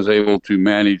 So I was able to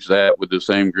manage that with the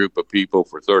same group of people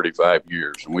for 35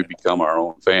 years. And we become our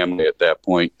own family at that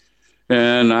point.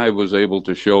 And I was able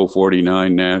to show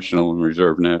 49 national and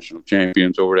reserve national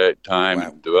champions over that time. Wow.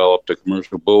 And developed a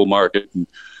commercial bull market. And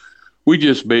we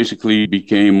just basically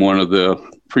became one of the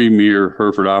premier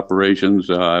Hereford operations.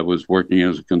 I was working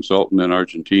as a consultant in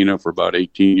Argentina for about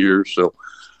 18 years. So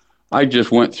I just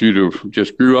grew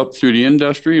up through the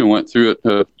industry and went through it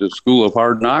to the school of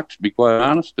hard knocks, to be quite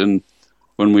honest. And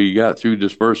when we got through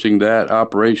dispersing that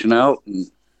operation out and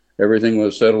everything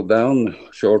was settled down,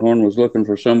 Shorthorn was looking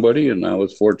for somebody, and I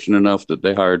was fortunate enough that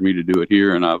they hired me to do it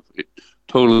here, and I've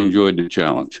totally enjoyed the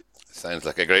challenge. Sounds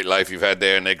like a great life you've had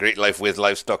there, and a great life with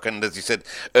livestock, and as you said,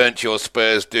 earned your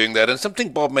spurs doing that. And something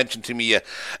Bob mentioned to me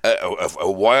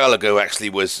a while ago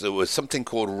actually was something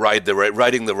called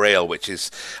riding the rail, which is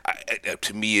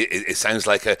to me it sounds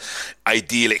like a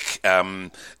idyllic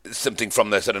something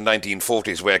from the sort of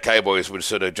 1940s where cowboys would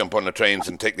sort of jump on the trains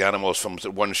and take the animals from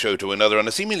one show to another.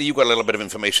 And seemingly you've got a little bit of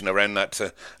information around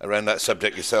that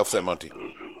subject yourself there, Monty.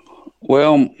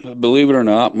 Well, believe it or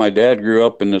not, my dad grew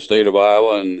up in the state of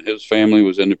Iowa, and his family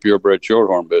was in the purebred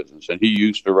shorthorn business. And he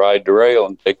used to ride the rail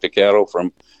and take the cattle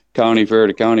from county fair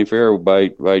to county fair by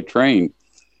train.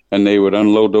 And they would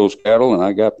unload those cattle, and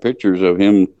I got pictures of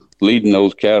him leading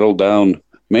those cattle down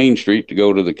Main Street to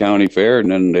go to the county fair,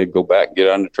 and then they'd go back, get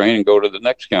on the train, and go to the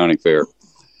next county fair.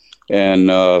 And,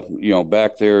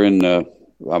 back there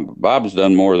Bob's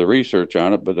done more of the research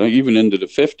on it, but even into the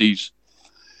 50s,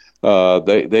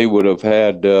 they would have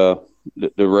had the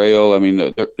rail. I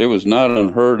mean, it was not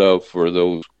unheard of for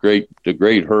the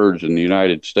great herds in the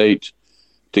United States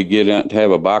to to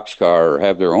have a boxcar or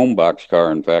have their own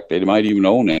boxcar. In fact, they might even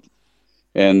own it,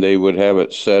 and they would have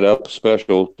it set up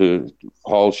special to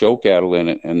haul show cattle in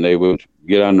it. And they would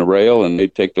get on the rail, and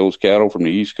they'd take those cattle from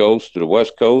the East Coast to the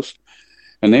West Coast,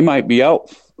 and they might be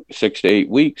out 6 to 8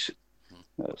 weeks.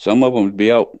 Some of them would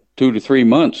be out 2 to 3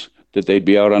 months that they'd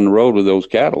be out on the road with those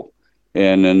cattle.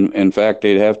 And in fact,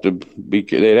 they'd have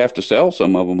to sell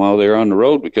some of them while they were on the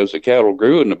road because the cattle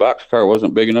grew and the boxcar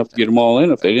wasn't big enough to get them all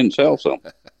in if they didn't sell some.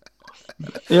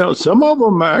 Some of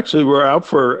them actually were out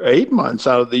for 8 months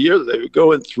out of the year. They would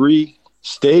go in 3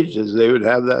 stages. They would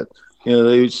have that,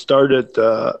 they would start at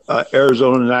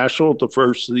Arizona National the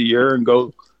first of the year and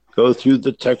go through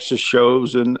the Texas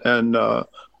shows and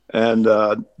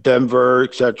and Denver,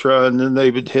 etc. And then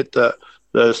they would hit the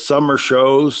summer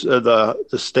shows, the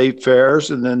state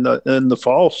fairs, and then the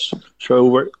fall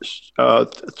show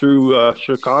through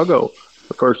Chicago,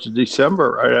 of course, in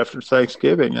December, right after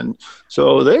Thanksgiving. And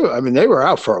so they were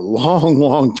out for a long,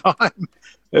 long time.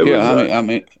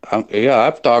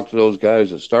 I've talked to those guys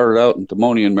that started out in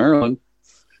Timonian, Maryland,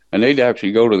 and they'd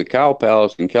actually go to the Cow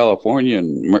Palace in California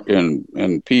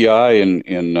and PI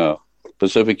in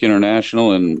Pacific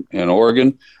International in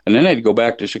Oregon, and then they'd go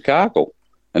back to Chicago,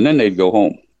 and then they'd go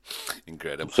home.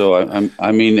 Incredible. So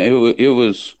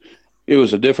it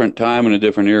was a different time and a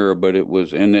different era, but it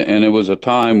was and it was a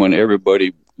time when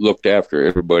everybody looked after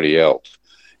everybody else.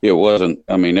 It wasn't.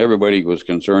 I mean, everybody was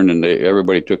concerned, and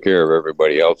everybody took care of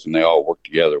everybody else, and they all worked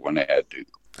together when they had to.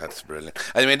 That's brilliant.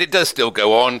 I mean, it does still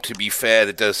go on. To be fair,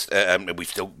 it does.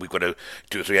 We've got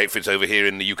 2 or 3 outfits over here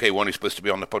in the UK. One who's supposed to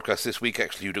be on the podcast this week,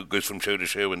 actually, who goes from show to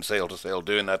show and sale to sale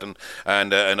doing that, and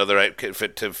another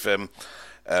outfit of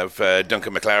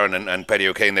Duncan McLaren and Paddy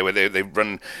O'Kane. They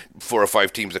run 4 or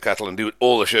 5 teams of cattle and do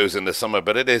all the shows in the summer.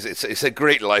 But it's a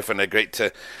great life and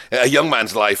a young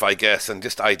man's life, I guess, and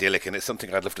just idyllic. And it's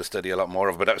something I'd love to study a lot more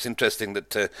of. But that was interesting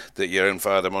that your own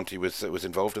father Monty was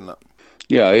involved in that.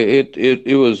 Yeah,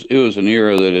 it was an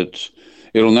era that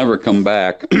it'll never come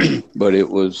back. But it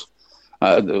was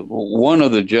one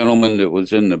of the gentlemen that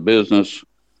was in the business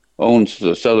owns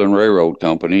the Southern Railroad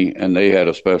Company, and they had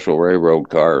a special railroad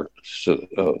car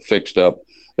fixed up.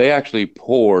 They actually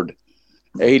poured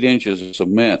 8 inches of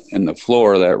cement in the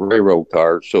floor of that railroad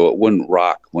car so it wouldn't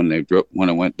rock when it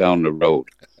went down the rail.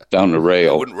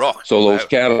 It wouldn't rock. So those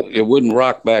cattle, it wouldn't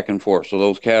rock back and forth. So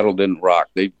those cattle didn't rock.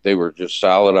 They were just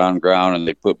solid on ground, and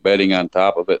they put bedding on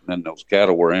top of it, and then those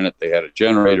cattle were in it. They had a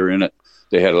generator in it.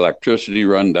 They had electricity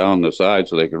run down the side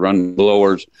so they could run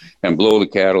blowers and blow the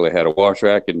cattle. They had a wash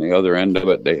rack in the other end of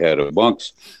it. They had a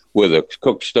bunks with a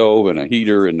cook stove and a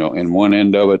heater in one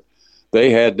end of it.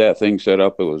 They had that thing set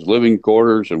up. It was living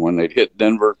quarters, and when they'd hit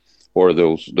Denver or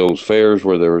those fairs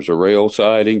where there was a rail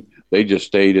siding, they just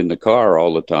stayed in the car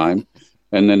all the time.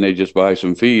 And then they just buy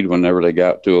some feed whenever they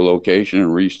got to a location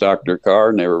and restock their car,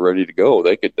 and they were ready to go.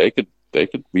 They could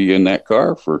be in that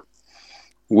car for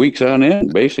weeks on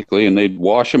end, basically, and they'd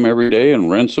wash them every day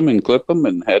and rinse them and clip them,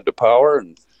 and had the power,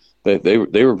 and they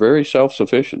were very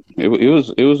self-sufficient. It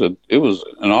was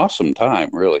an awesome time,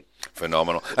 really.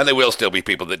 Phenomenal. And there will still be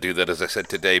people that do that, as I said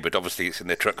today, but obviously it's in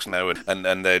their trucks now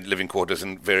and their living quarters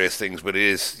and various things, but it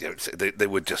is, they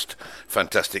were just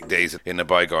fantastic days in a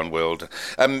bygone world.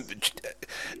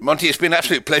 Monty, it's been an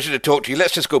absolute pleasure to talk to you.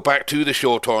 Let's just go back to the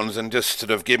Shorthorns and just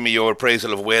sort of give me your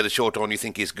appraisal of where the Shorthorn you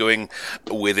think is going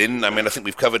within. I mean, I think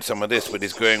we've covered some of this, but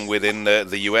is going within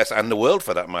the US and the world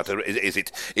for that matter. Is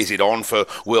it on for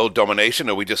world domination?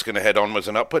 Are we just going to head onwards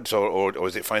and upwards, or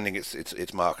is it finding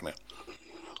its mark now?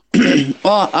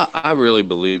 Well, I really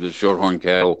believe that Shorthorn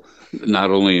cattle,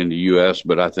 not only in the U.S.,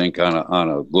 but I think on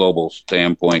a global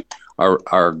standpoint,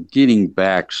 are getting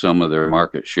back some of their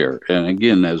market share. And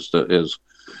again, as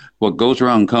what goes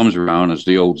around comes around, as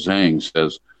the old saying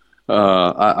says,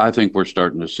 I think we're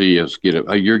starting to see us get it.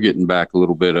 You're getting back a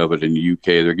little bit of it in the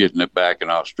U.K. They're getting it back in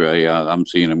Australia. I'm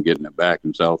seeing them getting it back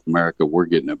in South America. We're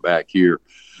getting it back here.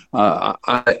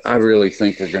 I really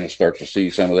think we're going to start to see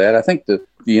some of that. I think that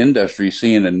the industry is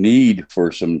seeing a need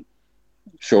for some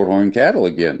Shorthorn cattle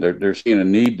again. They're seeing a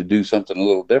need to do something a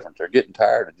little different. They're getting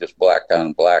tired of just black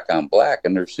on black on black,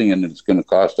 and they're seeing that it's going to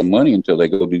cost them money until they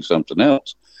go do something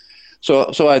else.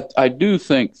 So I do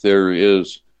think there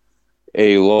is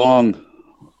a long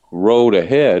road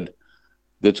ahead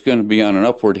that's going to be on an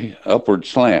upward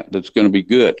slant that's going to be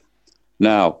good.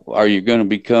 Now, are you going to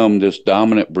become this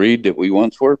dominant breed that we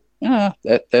once were?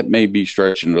 That may be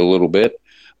stretching it a little bit,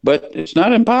 but it's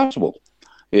not impossible.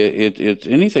 It's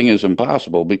anything is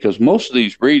impossible, because most of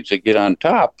these breeds that get on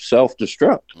top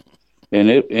self-destruct, and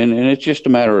it's just a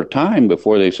matter of time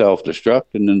before they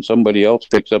self-destruct, and then somebody else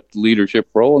picks up the leadership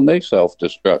role and they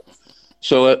self-destruct.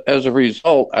 So as a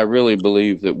result, I really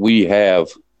believe that we have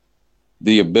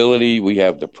the ability, we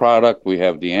have the product, we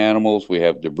have the animals, we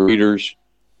have the breeders,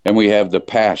 and we have the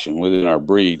passion within our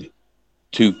breed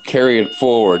to carry it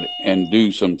forward and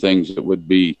do some things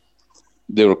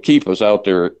that'll keep us out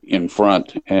there in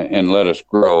front and let us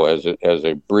grow as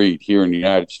a breed here in the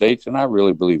United States. And I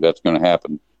really believe that's going to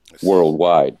happen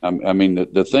worldwide. I mean,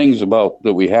 the things about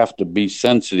that we have to be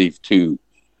sensitive to: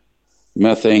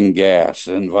 methane gas,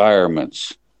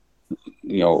 environments,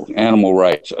 animal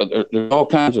rights. There's all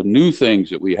kinds of new things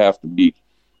that we have to be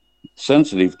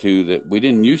sensitive to that we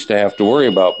didn't used to have to worry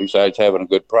about, besides having a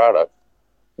good product.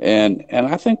 and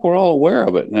I think we're all aware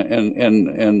of it.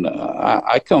 And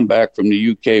I come back from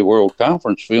the UK World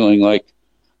Conference feeling like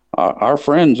our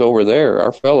friends over there,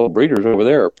 our fellow breeders over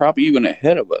there, are probably even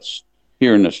ahead of us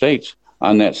here in the States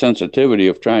on that sensitivity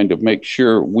of trying to make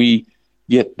sure we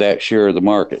get that share of the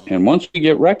market. And once we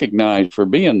get recognized for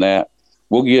being that,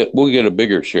 we'll get a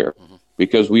bigger share,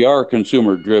 because we are a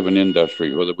consumer-driven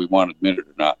industry, whether we want to admit it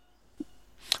or not.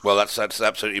 Well, that's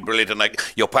absolutely brilliant, and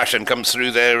your passion comes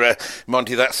through there,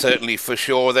 Monty. That's certainly for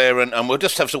sure there, and we'll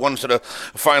just have one sort of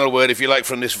final word, if you like,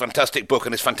 from this fantastic book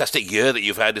and this fantastic year that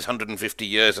you've had, this 150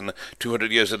 years and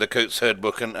 200 years of the Coates Herd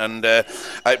book, and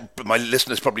my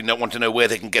listeners probably don't want to know where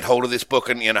they can get hold of this book,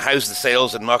 and how's the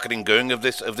sales and marketing going of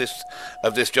this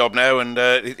job now, and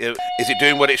is it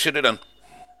doing what it should have done?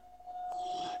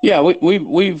 Yeah,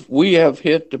 we have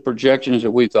hit the projections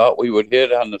that we thought we would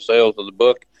hit on the sales of the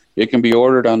book. It can be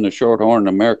ordered on the Shorthorn,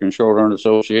 American Shorthorn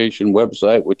Association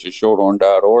website, which is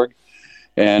shorthorn.org.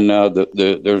 And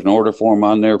there's an order form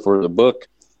on there for the book.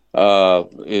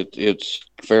 It's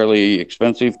fairly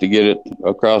expensive to get it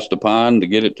across the pond to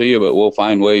get it to you, but we'll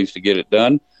find ways to get it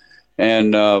done.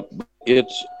 And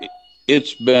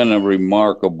it's been a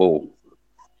remarkable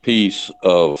piece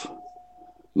of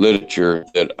literature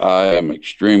that I am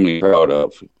extremely proud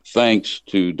of, thanks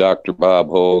to Dr. Bob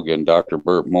Hoag and Dr.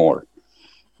 Burt Moore.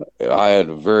 I had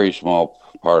a very small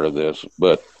part of this,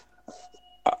 but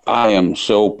I am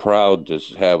so proud to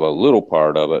have a little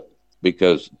part of it,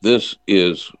 because this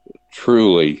is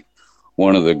truly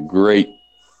one of the great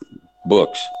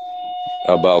books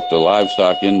about the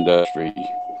livestock industry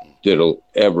that'll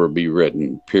ever be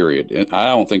written, period. And I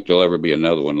don't think there'll ever be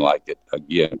another one like it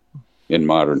again in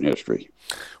modern history.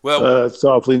 Well, it's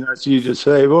awfully nice of you to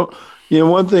say. Well,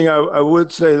 one thing I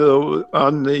would say, though,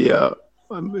 on the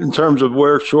in terms of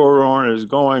where Shorthorn is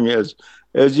going is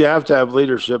you have to have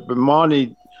leadership. And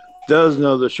Monty does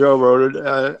know the show road.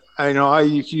 I know I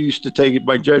used to take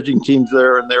my judging teams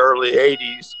there in the early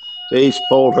 80s. The Ace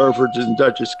Bold Herefords in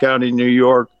Dutchess County, New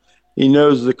York. He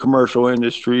knows the commercial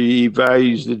industry. He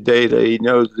values the data. He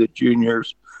knows the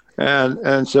juniors.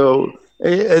 And so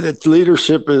its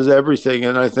leadership is everything.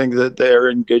 And I think that they're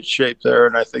in good shape there.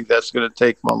 And I think that's going to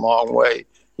take them a long way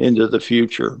into the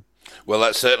future. Well,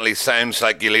 that certainly sounds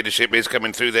like your leadership is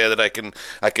coming through there, that I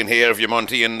can hear of you,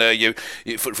 Monty, and you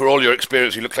for all your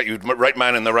experience, you look like you're the right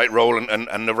man in the right role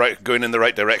and the right, going in the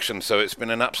right direction. So it's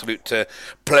been an absolute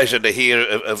pleasure to hear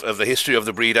of the history of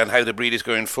the breed and how the breed is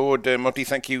going forward. Monty,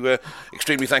 thank you,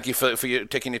 extremely thank you for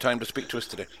taking your time to speak to us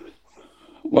today.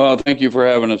 Well, thank you for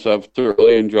having us. I've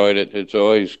thoroughly enjoyed it. It's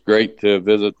always great to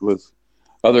visit with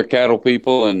other cattle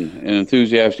people and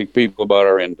enthusiastic people about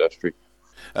our industry.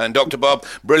 And Dr. Bob,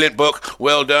 brilliant book,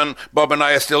 well done. Bob and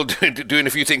I are still doing a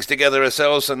few things together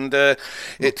ourselves, and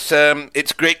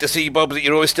it's great to see, Bob, that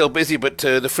you're always still busy, but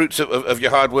the fruits of your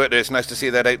hard work, it's nice to see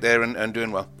that out there and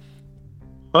doing well.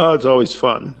 Oh, it's always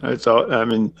fun.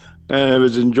 And it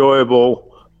was enjoyable.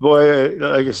 Boy,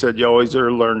 like I said, you always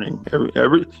are learning.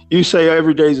 You say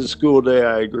every day's a school day.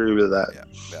 I agree with that.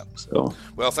 Yeah. So,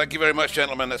 well, thank you very much,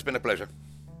 gentlemen. That's been a pleasure.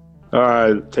 All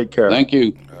right, take care. Thank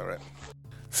you. All right.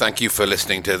 Thank you for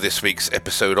listening to this week's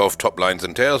episode of Top Lines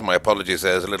and Tails. My apologies,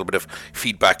 there's a little bit of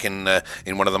feedback in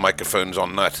one of the microphones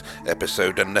on that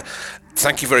episode. And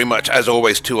thank you very much, as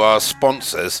always, to our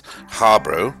sponsors,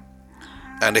 Harbro.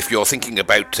 And if you're thinking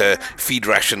about feed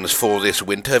rations for this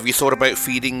winter, have you thought about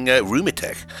feeding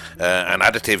Rumitech, an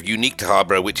additive unique to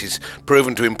Harbro, which is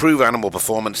proven to improve animal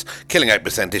performance, killing out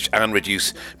percentage, and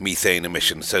reduce methane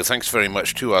emissions? So thanks very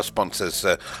much to our sponsors,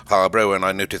 Harbro, and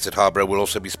I noticed that Harbro will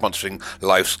also be sponsoring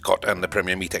Livestock and the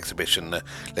Premier Meat Exhibition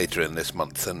later in this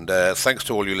month. And thanks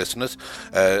to all you listeners.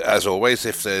 As always,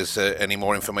 if there's any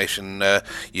more information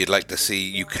you'd like to see,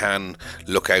 you can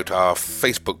look out our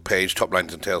Facebook page, Top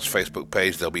Lines and Tails Facebook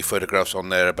page. There'll be photographs on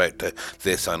there about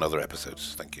this and other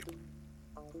episodes. Thank you.